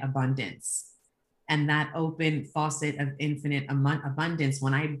infinite abundance. And that open faucet of infinite abundance,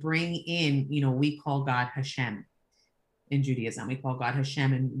 when I bring in, we call God Hashem in Judaism. We call God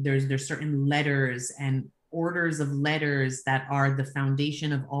Hashem, and there's certain letters and orders of letters that are the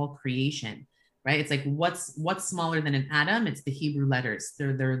foundation of all creation. Right? It's like what's smaller than an atom? It's the Hebrew letters.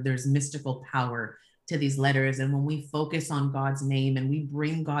 There's mystical power to these letters. And when we focus on God's name and we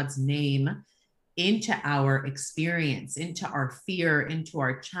bring God's name into our experience, into our fear, into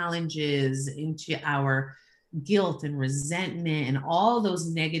our challenges, into our guilt and resentment and all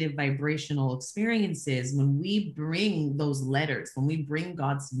those negative vibrational experiences, when we bring those letters, when we bring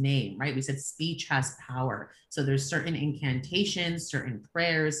God's name, right? We said speech has power. So there's certain incantations, certain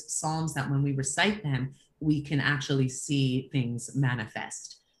prayers, psalms that when we recite them, we can actually see things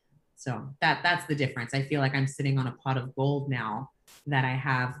manifest. So that's the difference. I feel like I'm sitting on a pot of gold now, that I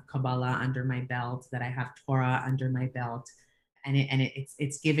have Kabbalah under my belt, that I have Torah under my belt. And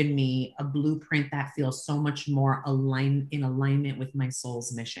it's given me a blueprint that feels so much more in alignment with my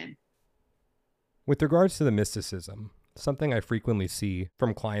soul's mission. With regards to the mysticism, something I frequently see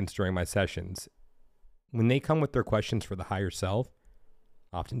from clients during my sessions, when they come with their questions for the higher self,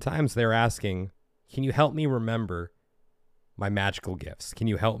 oftentimes they're asking, can you help me remember my magical gifts? Can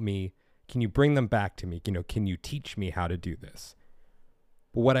you help me? Can you bring them back to me? Can you teach me how to do this?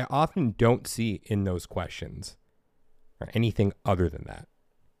 But what I often don't see in those questions or anything other than that,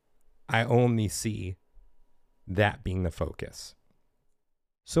 I only see that being the focus.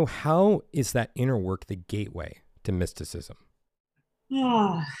 So how is that inner work the gateway to mysticism?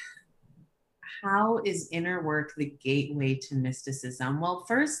 Oh, how is inner work the gateway to mysticism? Well,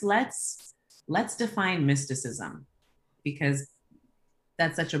 first, let's define mysticism, because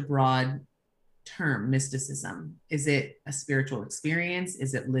that's such a broad term, mysticism. Is it a spiritual experience?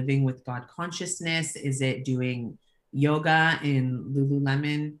 Is it living with God consciousness? Is it doing yoga in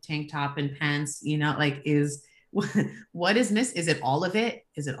Lululemon tank top and pants? What is is it all of it?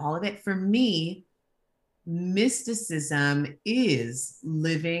 Is it all of it? For me, mysticism is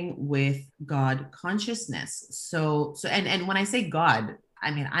living with God consciousness. So and when I say God,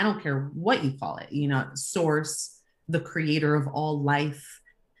 I mean, I don't care what you call it, source, the creator of all life,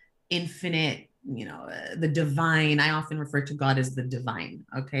 infinite, the divine. I often refer to God as the divine,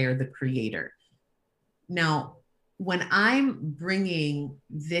 okay, or the creator. Now, when I'm bringing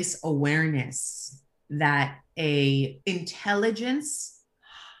this awareness that a intelligence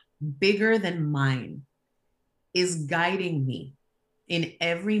bigger than mine is guiding me in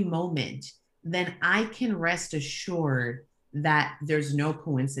every moment, then I can rest assured that there's no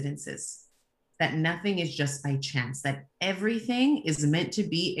coincidences, that nothing is just by chance, that everything is meant to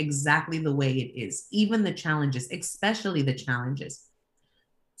be exactly the way it is, even the challenges, especially the challenges.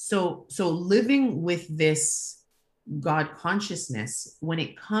 So living with this God consciousness, when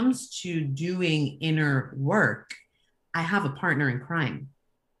it comes to doing inner work, I have a partner in crime.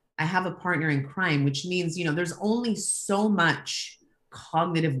 I have a partner in crime, which means, there's only so much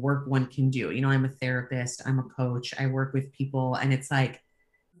cognitive work one can do. I'm a therapist, I'm a coach, I work with people, and it's like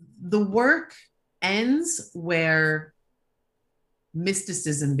the work ends where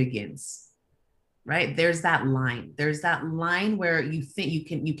mysticism begins, right? There's that line where you think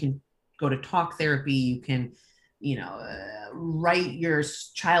you can go to talk therapy, you can, write your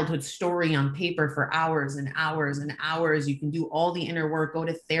childhood story on paper for hours and hours and hours. You can do all the inner work, go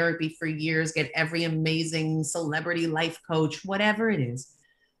to therapy for years, get every amazing celebrity life coach, whatever it is,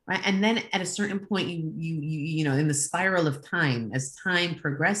 right? And then at a certain point, you in the spiral of time, as time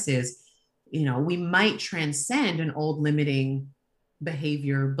progresses, we might transcend an old limiting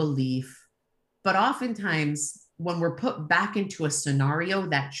behavior, belief, but oftentimes when we're put back into a scenario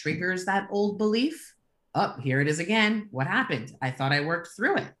that triggers that old belief, here it is again. What happened? I thought I worked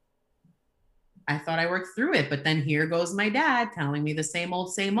through it. But then here goes my dad telling me the same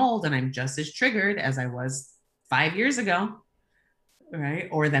old, and I'm just as triggered as I was 5 years ago. right?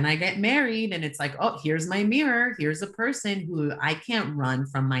 Or then I get married and it's like, oh, here's my mirror. Here's a person who I can't run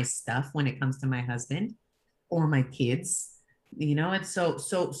from my stuff when it comes to my husband or my kids. It's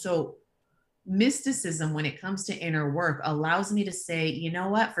so mysticism when it comes to inner work allows me to say, you know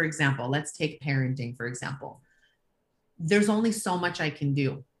what, for example, let's take parenting, for example. There's only so much I can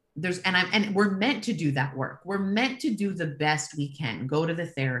do. And we're meant to do that work. We're meant to do the best we can, go to the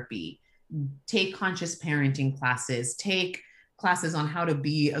therapy, take conscious parenting classes, take classes on how to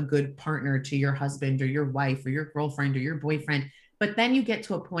be a good partner to your husband or your wife or your girlfriend or your boyfriend. But then you get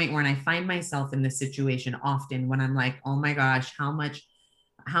to a point where I find myself in this situation often when I'm like, oh my gosh, how much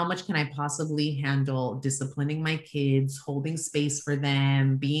can I possibly handle disciplining my kids, holding space for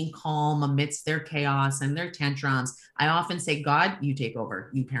them, being calm amidst their chaos and their tantrums? I often say, God, you take over,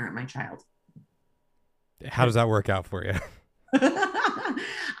 you parent my child. How does that work out for you?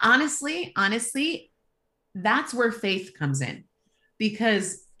 honestly, that's where faith comes in,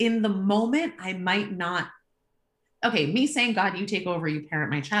 because in the moment I might not, okay, me saying, God, you take over, you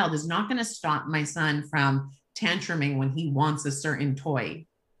parent my child is not going to stop my son from tantruming when he wants a certain toy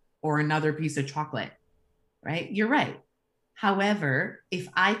or another piece of chocolate, right? You're right. However, if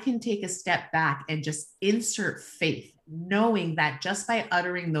I can take a step back and just insert faith, knowing that just by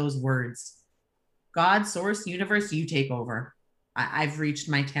uttering those words, God, source, universe, you take over. I've reached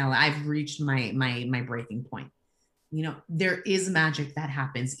my talent. I've reached my breaking point. There is magic that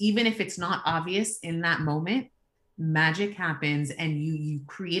happens. Even if it's not obvious in that moment, magic happens and you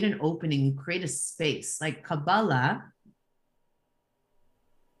create an opening, you create a space. Like Kabbalah.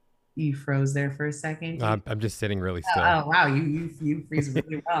 You froze there for a second. I'm just sitting really still. Oh wow, you freeze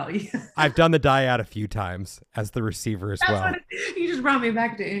really well. I've done the dyad a few times as the receiver as well. You just brought me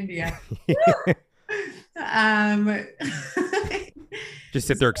back to India. Just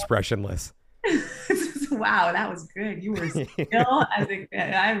sit there expressionless. Wow, that was good. You were still as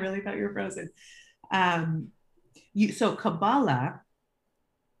I really thought you were frozen. So Kabbalah,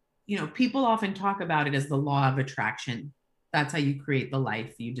 people often talk about it as the law of attraction. That's how you create the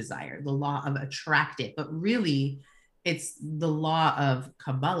life you desire, the law of attract it. But really, it's the law of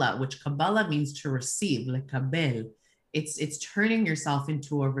Kabbalah, which Kabbalah means to receive, like kabel. It's turning yourself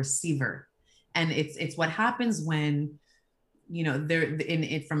into a receiver. And it's what happens when,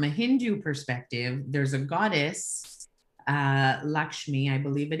 from a Hindu perspective, there's a goddess, Lakshmi, I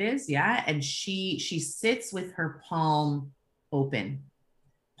believe it is. Yeah. And she sits with her palm open,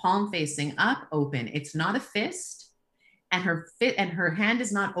 palm facing up, open. It's not a fist. And her hand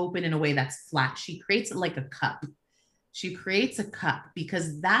is not open in a way that's flat. She creates it like a cup. She creates a cup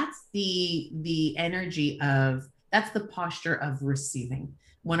because that's the energy that's the posture of receiving.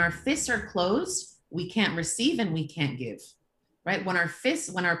 When our fists are closed, we can't receive and we can't give, right? When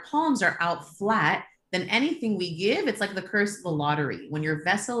our palms are out flat, then anything we give, it's like the curse of the lottery. When your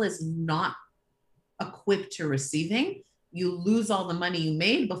vessel is not equipped to receiving, you lose all the money you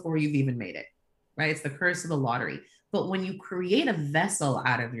made before you've even made it, right? It's the curse of the lottery. But when you create a vessel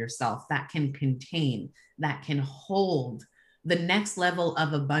out of yourself that can contain, that can hold the next level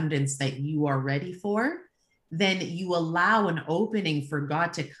of abundance that you are ready for, then you allow an opening for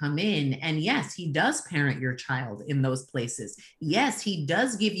God to come in. And yes, he does parent your child in those places. Yes, he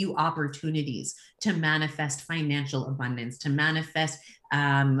does give you opportunities to manifest financial abundance, to manifest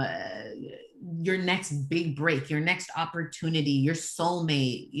your next big break, your next opportunity, your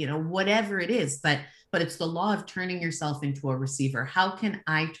soulmate, whatever it is. But it's the law of turning yourself into a receiver. How can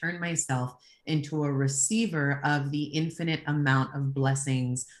I turn myself into a receiver of the infinite amount of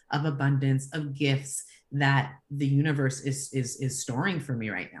blessings, of abundance, of gifts that the universe is storing for me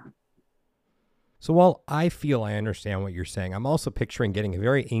right now? So while I feel I understand what you're saying, I'm also picturing getting a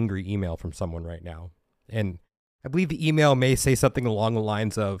very angry email from someone right now. And I believe the email may say something along the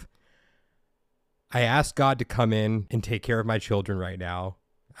lines of, I asked God to come in and take care of my children right now.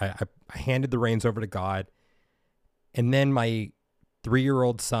 I handed the reins over to God. And then my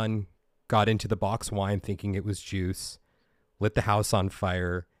 3-year-old son got into the box wine thinking it was juice, lit the house on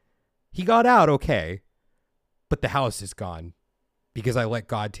fire. He got out okay, but the house is gone because I let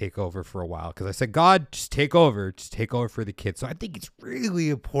God take over for a while. Because I said, God, just take over for the kids. So I think it's really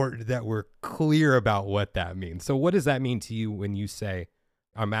important that we're clear about what that means. So what does that mean to you when you say,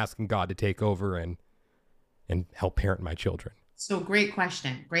 I'm asking God to take over and help parent my children? So great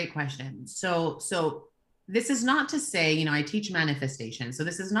question. So this is not to say, I teach manifestation. So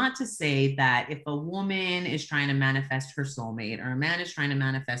this is not to say that if a woman is trying to manifest her soulmate or a man is trying to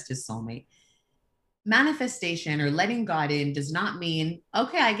manifest his soulmate, manifestation or letting God in does not mean,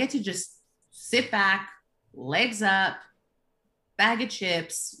 okay, I get to just sit back, legs up. bag of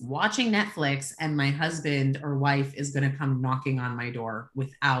chips, watching Netflix, and my husband or wife is going to come knocking on my door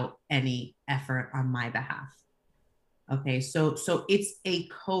without any effort on my behalf. Okay, so it's a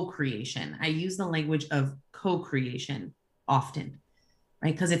co-creation. I use the language of co-creation often,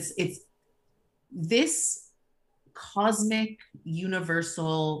 right? Because it's this cosmic,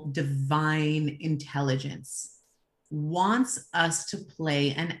 universal, divine intelligence wants us to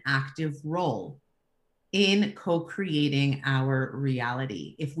play an active role in co-creating our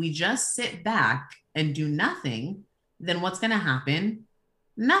reality. If we just sit back and do nothing, then what's going to happen?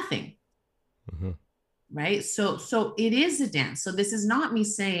 Nothing. Mm-hmm. Right? So it is a dance. So this is not me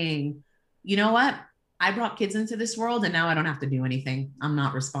saying, you know what? I brought kids into this world and now I don't have to do anything. I'm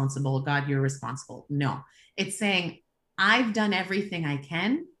not responsible. God, you're responsible. No, it's saying I've done everything I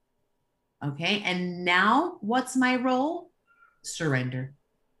can. Okay. And now what's my role? Surrender.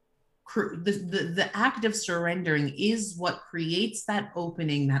 The act of surrendering is what creates that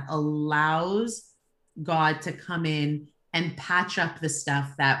opening that allows God to come in and patch up the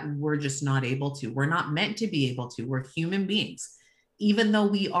stuff that we're just not able to. We're not meant to be able to. We're human beings. Even though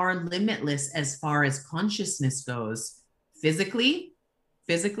we are limitless as far as consciousness goes, physically,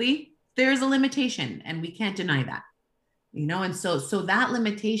 there's a limitation and we can't deny that. You know, and so that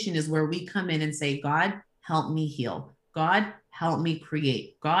limitation is where we come in and say, God, help me heal. God, help me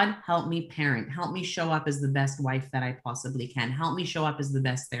create. God, help me parent. Help me show up as the best wife that I possibly can. Help me show up as the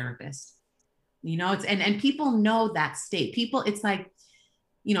best therapist. You know, it's and people know that state. People, it's like,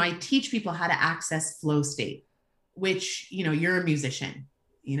 you know, I teach people how to access flow state, which, you know, you're a musician.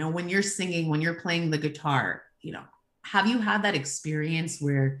 You know, when you're singing, when you're playing the guitar, you know, have you had that experience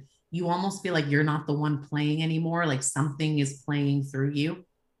where you almost feel like you're not the one playing anymore, like something is playing through you?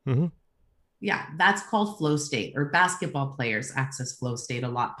 Mm-hmm. Yeah, that's called flow state, or basketball players access flow state a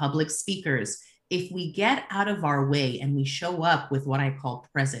lot, public speakers. If we get out of our way and we show up with what I call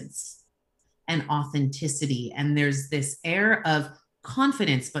presence and authenticity, and there's this air of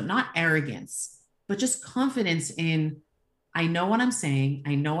confidence, but not arrogance, but just confidence in, I know what I'm saying,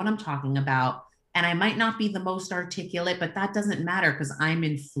 I know what I'm talking about, and I might not be the most articulate, but that doesn't matter because I'm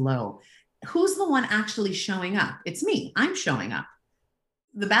in flow. Who's the one actually showing up? It's me. I'm showing up.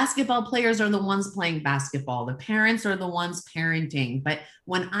 The basketball players are the ones playing basketball. The parents are the ones parenting. But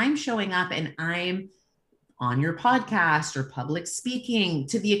when I'm showing up and I'm on your podcast or public speaking,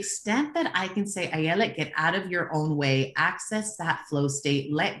 to the extent that I can say, Ayelet, get out of your own way, access that flow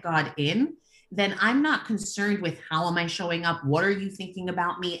state, let God in, then I'm not concerned with how am I showing up? What are you thinking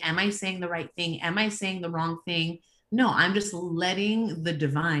about me? Am I saying the right thing? Am I saying the wrong thing? No, I'm just letting the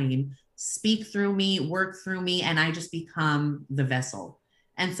divine speak through me, work through me, and I just become the vessel.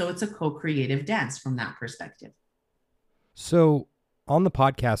 And so it's a co-creative dance from that perspective. So on the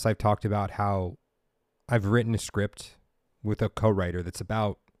podcast, I've talked about how I've written a script with a co-writer that's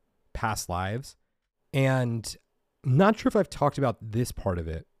about past lives. And I'm not sure if I've talked about this part of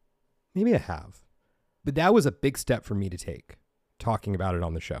it. Maybe I have. But that was a big step for me to take, talking about it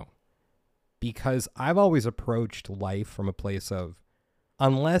on the show. Because I've always approached life from a place of,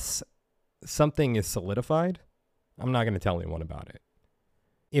 unless something is solidified, I'm not going to tell anyone about it.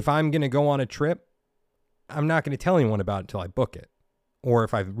 If I'm going to go on a trip, I'm not going to tell anyone about it until I book it. Or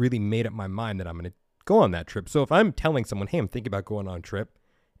if I've really made up my mind that I'm going to go on that trip. So if I'm telling someone, hey, I'm thinking about going on a trip,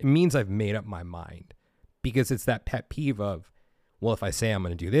 it means I've made up my mind. Because it's that pet peeve of, well, if I say I'm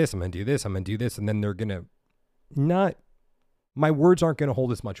going to do this, I'm going to do this, I'm going to do this, and then they're going to not, my words aren't going to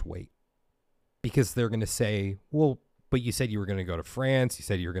hold as much weight. Because they're going to say, well, but you said you were going to go to France, you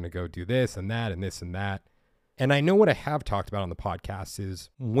said you were going to go do this and that and this and that. And I know what I have talked about on the podcast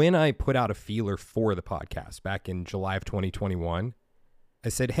is when I put out a feeler for the podcast back in July of 2021, I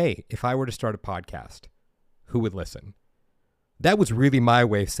said, hey, if I were to start a podcast, who would listen? That was really my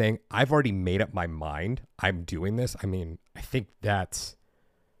way of saying, I've already made up my mind. I'm doing this. I mean, I think that's,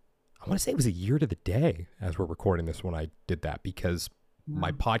 I want to say it was a year to the day as we're recording this when I did that, because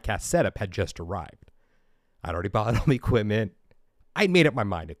my podcast setup had just arrived. I'd already bought all the equipment. I'd made up my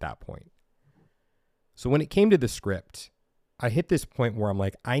mind at that point. So when it came to the script, I hit this point where I'm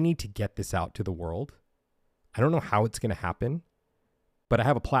like, I need to get this out to the world. I don't know how it's going to happen, but I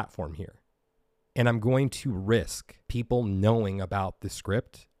have a platform here. And I'm going to risk people knowing about the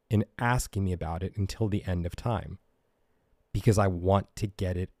script and asking me about it until the end of time, because I want to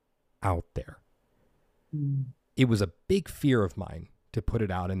get it out there. It was a big fear of mine to put it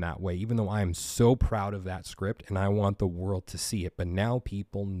out in that way, even though I am so proud of that script and I want the world to see it. But now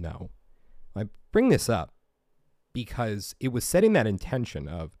people know. I bring this up because it was setting that intention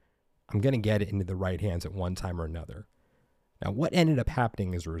of, I'm going to get it into the right hands at one time or another. Now, what ended up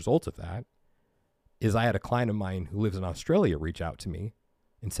happening as a result of that is I had a client of mine who lives in Australia reach out to me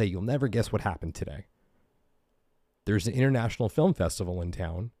and say, you'll never guess what happened today. There's an international film festival in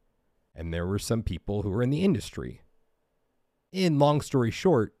town, and there were some people who were in the industry. In long story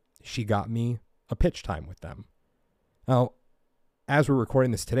short, she got me a pitch time with them. Now, as we're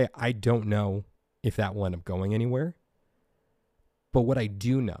recording this today, I don't know if that will end up going anywhere. But what I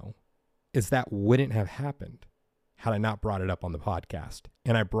do know is that wouldn't have happened had I not brought it up on the podcast.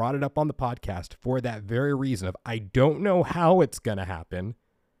 And I brought it up on the podcast for that very reason of I don't know how it's going to happen.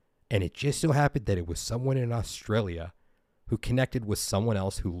 And it just so happened that it was someone in Australia who connected with someone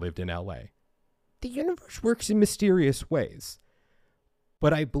else who lived in LA. The universe works in mysterious ways.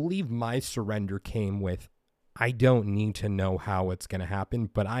 But I believe my surrender came with, I don't need to know how it's going to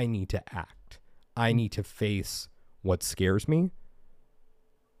happen, but I need to act. I need to face what scares me,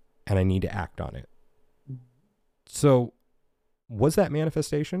 and I need to act on it. So, was that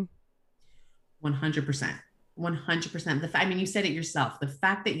manifestation? 100%. 100%. I mean, you said it yourself. The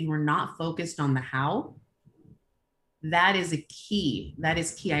fact that you were not focused on the how, that is a key. That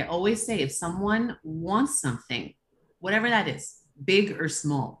is key. I always say if someone wants something, whatever that is, big or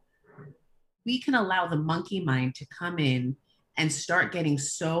small, we can allow the monkey mind to come in and start getting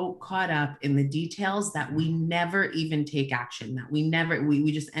so caught up in the details that we never even take action, that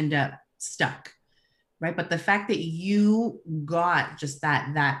we just end up stuck, right? But the fact that you got just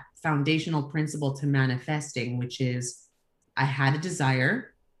that foundational principle to manifesting, which is I had a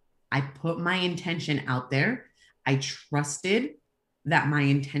desire, I put my intention out there, I trusted that my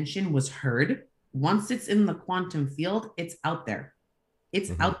intention was heard. Once it's in the quantum field, it's out there.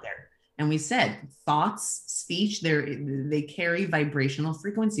 It's out there. And we said thoughts, speech, they carry vibrational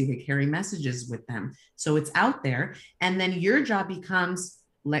frequency. They carry messages with them. So it's out there. And then your job becomes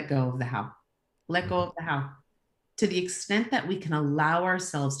let go of the how. Let go of the how. To the extent that we can allow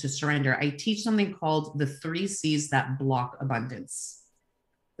ourselves to surrender. I teach something called the 3 C's that block abundance.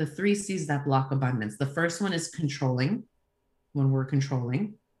 The 3 C's that block abundance. The first one is controlling, when we're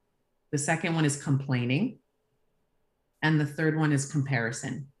controlling. The second one is complaining. And the third one is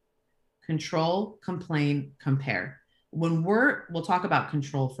comparison. Control, complain, compare. We'll talk about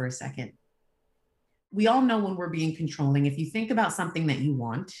control for a second. We all know when we're being controlling, if you think about something that you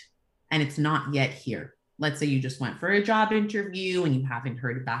want and it's not yet here, let's say you just went for a job interview and you haven't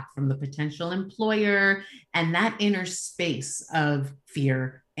heard back from the potential employer, and that inner space of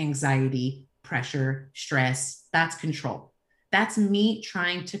fear, anxiety, pressure, stress, that's control. That's me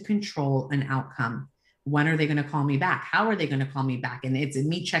trying to control an outcome. When are they going to call me back? How are they going to call me back? And it's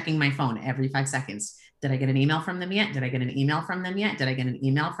me checking my phone every 5 seconds. Did I get an email from them yet? Did I get an email from them yet? Did I get an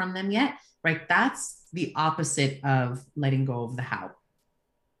email from them yet? Right? That's the opposite of letting go of the how.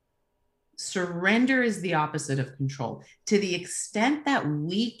 Surrender is the opposite of control. To the extent that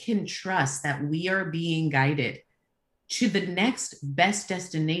we can trust that we are being guided to the next best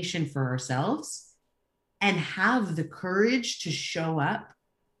destination for ourselves and have the courage to show up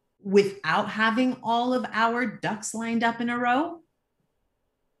without having all of our ducks lined up in a row,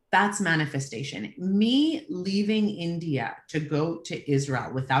 that's manifestation. Me leaving India to go to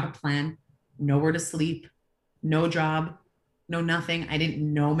Israel without a plan, nowhere to sleep, no job, no nothing. I didn't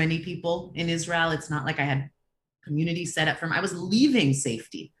know many people in Israel. It's not like I had community set up for me. I was leaving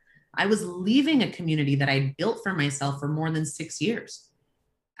safety. I was leaving a community that I built for myself for more than 6 years.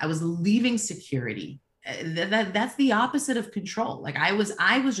 I was leaving security. That's the opposite of control. Like I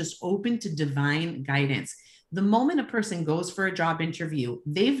was just open to divine guidance. The moment a person goes for a job interview,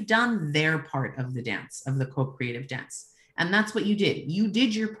 they've done their part of the dance, of the co-creative dance. And that's what you did. You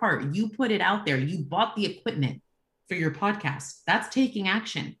did your part. You put it out there. You bought the equipment for your podcast. That's taking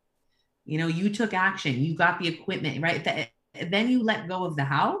action. You took action. You got the equipment, right? Then you let go of the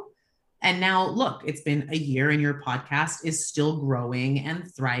how. And now look, it's been a year and your podcast is still growing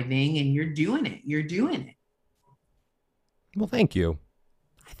and thriving and you're doing it. You're doing it. Well, thank you.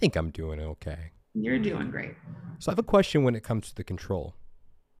 I think I'm doing okay. You're doing great. So I have a question when it comes to the control.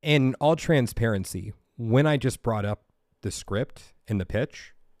 In all transparency, when I just brought up the script and the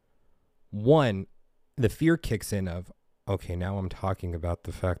pitch, one, the fear kicks in of, okay, now I'm talking about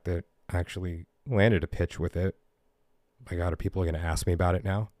the fact that I actually landed a pitch with it. My God, are people going to ask me about it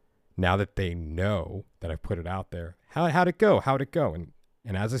now? Now that they know that I've put it out there, how'd it go? How'd it go?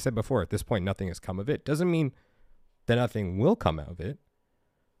 And as I said before, at this point, nothing has come of it. Doesn't mean that nothing will come out of it,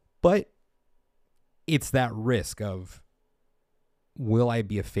 but it's that risk of, will I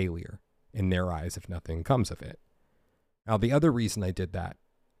be a failure in their eyes if nothing comes of it? Now, the other reason I did that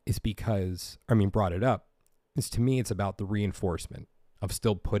is because, brought it up, is to me, it's about the reinforcement of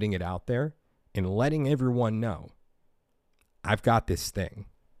still putting it out there and letting everyone know, I've got this thing.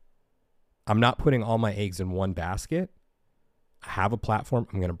 I'm not putting all my eggs in one basket. I have a platform.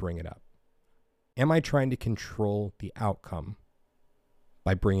 I'm going to bring it up. Am I trying to control the outcome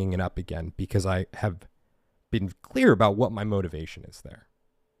by bringing it up again? Because I have been clear about what my motivation is there.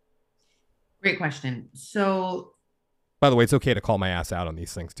 Great question. So, by the way, it's okay to call my ass out on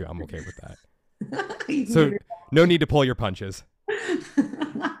these things too. I'm okay with that. So no need to pull your punches.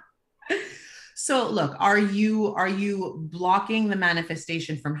 So look, are you blocking the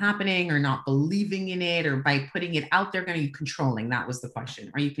manifestation from happening or not believing in it, or by putting it out there, are you controlling? That was the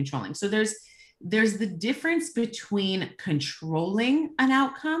question. Are you controlling? So there's the difference between controlling an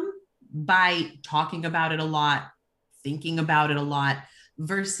outcome by talking about it a lot, thinking about it a lot,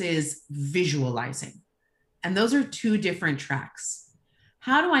 versus visualizing. And those are two different tracks.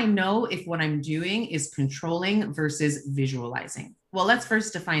 How do I know if what I'm doing is controlling versus visualizing? Well, let's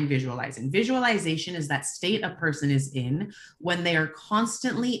first define visualizing. Visualization is that state a person is in when they are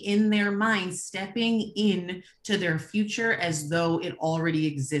constantly in their mind stepping in to their future as though it already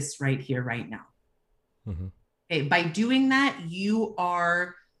exists right here, right now. Mm-hmm. Okay, by doing that, you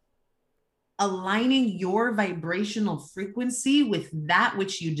are aligning your vibrational frequency with that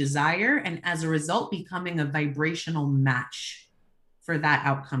which you desire, and as a result, becoming a vibrational match for that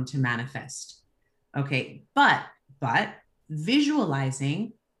outcome to manifest. Okay, but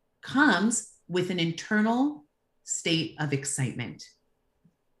visualizing comes with an internal state of excitement.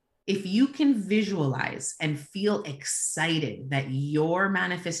 If you can visualize and feel excited that your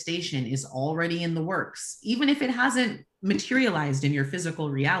manifestation is already in the works, even if it hasn't materialized in your physical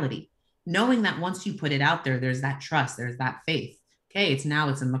reality, knowing that once you put it out there, there's that trust, there's that faith. Okay, it's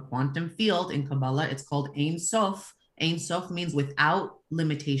in the quantum field. In Kabbalah, it's called Ein Sof. Ein Sof means without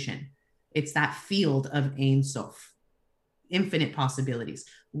limitation. It's that field of Ein Sof, infinite possibilities.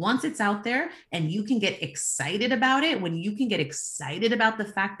 Once it's out there and you can get excited about it, when you can get excited about the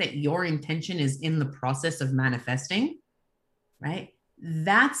fact that your intention is in the process of manifesting, right?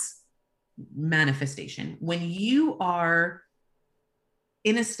 That's manifestation. When you are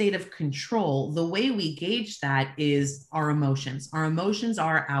in a state of control, the way we gauge that is our emotions. Our emotions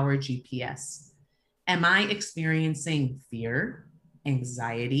are our GPS. Am I experiencing fear,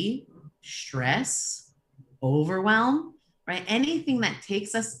 anxiety, stress, overwhelm, right? Anything that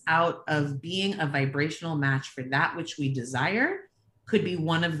takes us out of being a vibrational match for that which we desire could be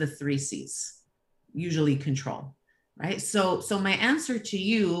one of the three C's, usually control, right? So my answer to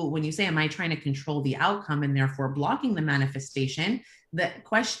you, when you say, am I trying to control the outcome and therefore blocking the manifestation?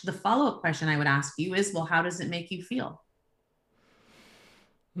 The follow-up question I would ask you is, well, how does it make you feel?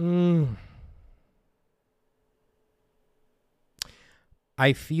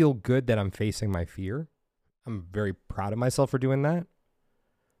 I feel good that I'm facing my fear. I'm very proud of myself for doing that.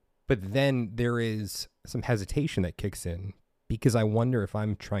 But then there is some hesitation that kicks in because I wonder if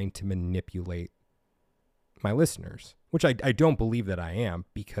I'm trying to manipulate my listeners, which I don't believe that I am,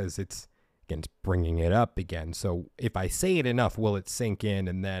 because it's bringing it up again. So if I say it enough, will it sink in?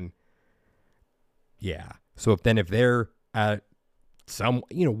 And then, yeah. So if they're at some,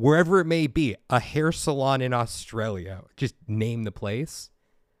 wherever it may be, a hair salon in Australia, just name the place,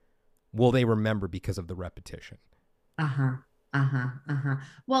 will they remember because of the repetition? Well,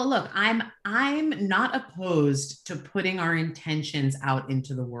 look, I'm not opposed to putting our intentions out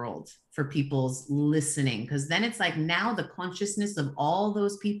into the world for people's listening, because then it's like now the consciousness of all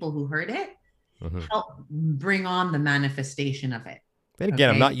those people who heard it help bring on the manifestation of it. And again,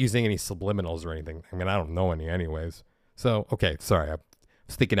 okay? I'm not using any subliminals or anything. I mean, I don't know any anyways. So, okay, sorry. I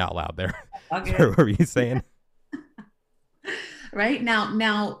was thinking out loud there. Okay. What were you saying? Right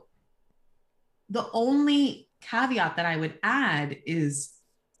now, the only caveat that I would add is,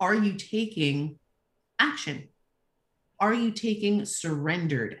 are you taking action? Are you taking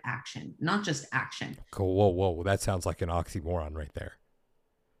surrendered action, not just action? Cool. Whoa. That sounds like an oxymoron right there.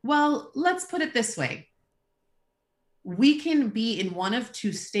 Well, let's put it this way. We can be in one of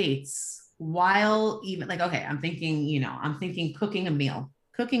two states while even okay, I'm thinking cooking a meal.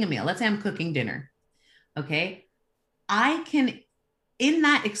 Let's say I'm cooking dinner. Okay. I can, in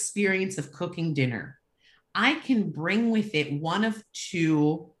that experience of cooking dinner, I can bring with it one of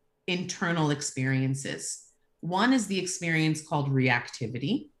two internal experiences. One is the experience called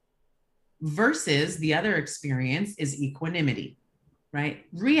reactivity, versus the other experience is equanimity, right?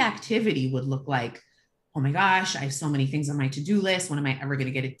 Reactivity would look like, oh my gosh, I have so many things on my to-do list. When am I ever going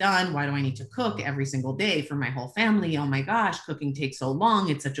to get it done? Why do I need to cook every single day for my whole family? Oh my gosh, cooking takes so long.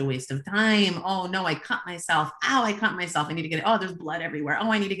 It's such a waste of time. Oh no, I cut myself. Ow, I cut myself. I need to get it. Oh, there's blood everywhere.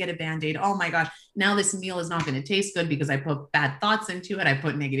 Oh, I need to get a Band-Aid. Oh my gosh, now this meal is not going to taste good because I put bad thoughts into it. I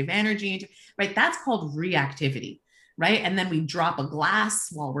put negative energy into it, right? That's called reactivity. right? And then we drop a glass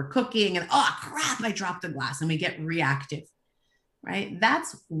while we're cooking and, oh crap, I dropped a glass, and we get reactive, right?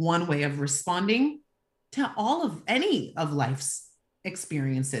 That's one way of responding to all of any of life's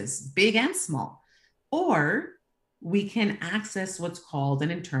experiences, big and small. Or we can access what's called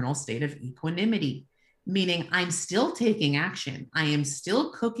an internal state of equanimity, meaning I'm still taking action. I am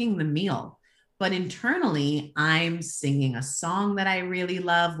still cooking the meal, but internally I'm singing a song that I really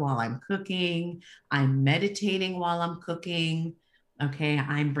love while I'm cooking. I'm meditating while I'm cooking. Okay,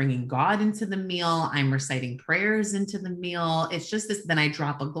 I'm bringing God into the meal. I'm reciting prayers into the meal. It's just this. Then I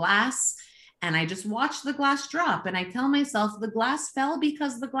drop a glass and I just watch the glass drop. And I tell myself the glass fell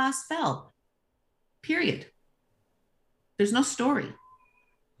because the glass fell, period. There's no story.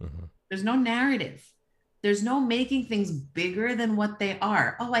 Mm-hmm. There's no narrative. There's no making things bigger than what they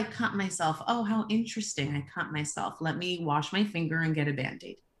are. Oh, I cut myself. Oh, how interesting. I cut myself. Let me wash my finger and get a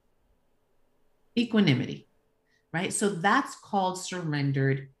Band-Aid. Equanimity, right? So that's called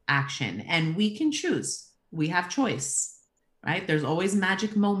surrendered action. And we can choose. We have choice, right? There's always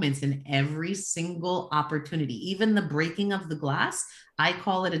magic moments in every single opportunity. Even the breaking of the glass, I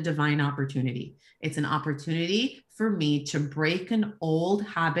call it a divine opportunity. It's an opportunity for me to break an old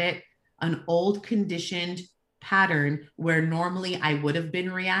habit, an old conditioned pattern where normally I would have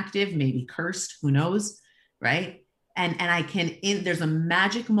been reactive, maybe cursed, who knows, right? And I can, there's a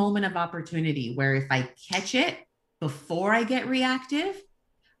magic moment of opportunity where if I catch it before I get reactive,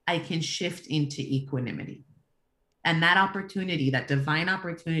 I can shift into equanimity. And that opportunity, that divine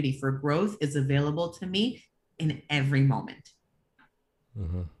opportunity for growth is available to me in every moment.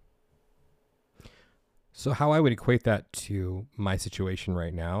 Mm-hmm. So how I would equate that to my situation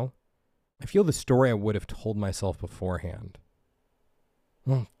right now, I feel the story I would have told myself beforehand.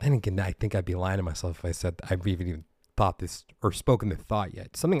 Well, then again, I think I'd be lying to myself if I said I've even thought this or spoken the thought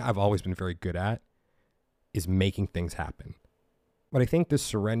yet. Something I've always been very good at is making things happen. But I think the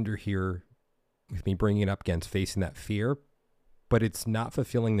surrender here, with me bringing it up against facing that fear, but it's not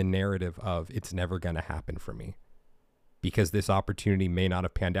fulfilling the narrative of it's never going to happen for me because this opportunity may not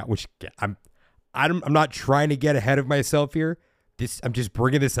have panned out, which I'm not trying to get ahead of myself here. I'm just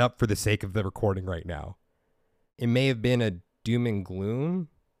bringing this up for the sake of the recording right now. It may have been a doom and gloom.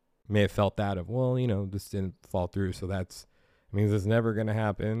 May have felt that of, well, this didn't fall through. So that means it's never going to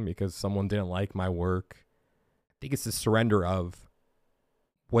happen because someone didn't like my work. I think it's the surrender of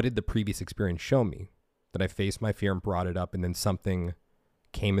what did the previous experience show me? That I faced my fear and brought it up, and then something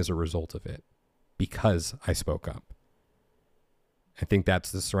came as a result of it because I spoke up. I think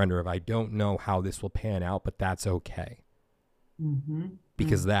that's the surrender of I don't know how this will pan out, but that's okay. Mm-hmm.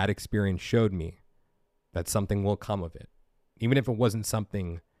 Because that experience showed me that something will come of it. Even if it wasn't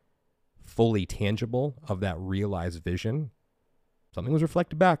something fully tangible of that realized vision, something was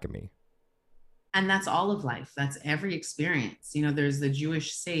reflected back at me. And that's all of life. That's every experience. There's the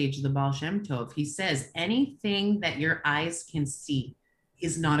Jewish sage, the Baal Shem Tov. He says, anything that your eyes can see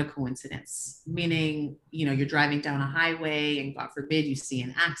is not a coincidence. Meaning, you're driving down a highway and God forbid you see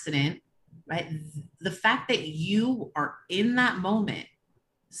an accident, right? The fact that you are in that moment,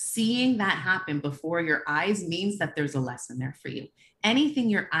 seeing that happen before your eyes means that there's a lesson there for you. Anything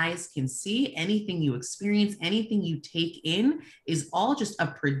your eyes can see, anything you experience, anything you take in is all just a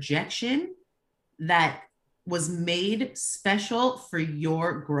projection that was made special for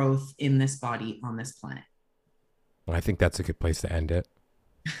your growth in this body on this planet. Well, I think that's a good place to end it.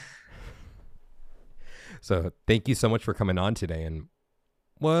 So thank you so much for coming on today. And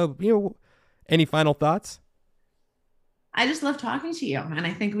well, any final thoughts? I just love talking to you. And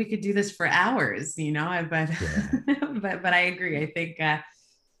I think we could do this for hours, but, yeah. but I agree. I think,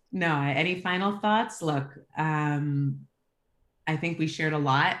 no, any final thoughts? Look, I think we shared a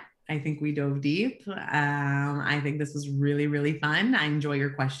lot. I think we dove deep. I think this was really, really fun. I enjoy your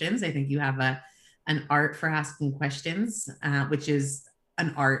questions. I think you have an art for asking questions, which is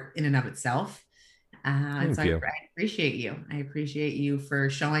an art in and of itself. Thank you. I appreciate you. I appreciate you for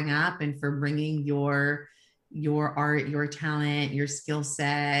showing up and for bringing your art, your talent, your skill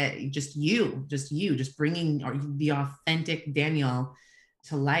set, just bringing the authentic Daniel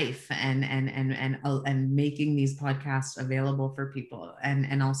to life and making these podcasts available for people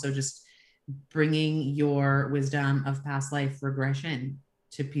and also just bringing your wisdom of past life regression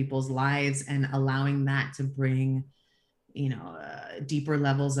to people's lives and allowing that to bring deeper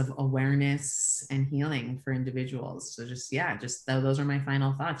levels of awareness and healing for individuals. So those are my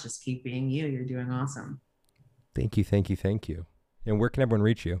final thoughts. Just keep being you. You're doing awesome. Thank you. And where can everyone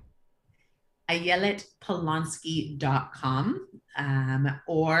reach you? AyeletPolonsky.com,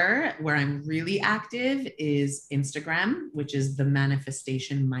 or where I'm really active is Instagram, which is the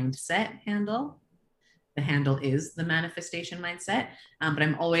Manifestation Mindset handle. the handle is the manifestation mindset. But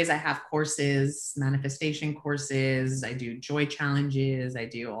I have courses, manifestation courses. I do joy challenges. I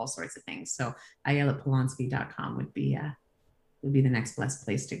do all sorts of things. So ayeletpolonsky.com would be the next best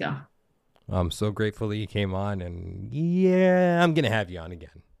place to go. I'm so grateful that you came on, and yeah, I'm going to have you on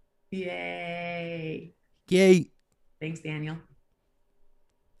again. Yay. Yay. Thanks, Daniel.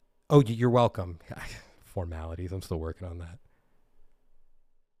 Oh, you're welcome. Formalities. I'm still working on that.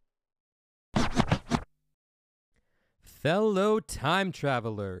 Fellow time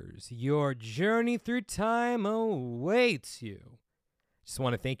travelers, your journey through time awaits you. Just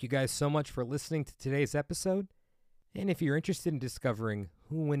want to thank you guys so much for listening to today's episode. And if you're interested in discovering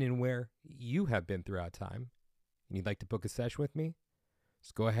who, when, and where you have been throughout time, and you'd like to book a session with me,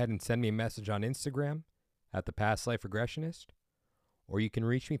 just go ahead and send me a message on Instagram at The Past Life Regressionist, or you can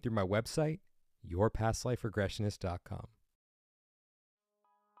reach me through my website, yourpastliferegressionist.com.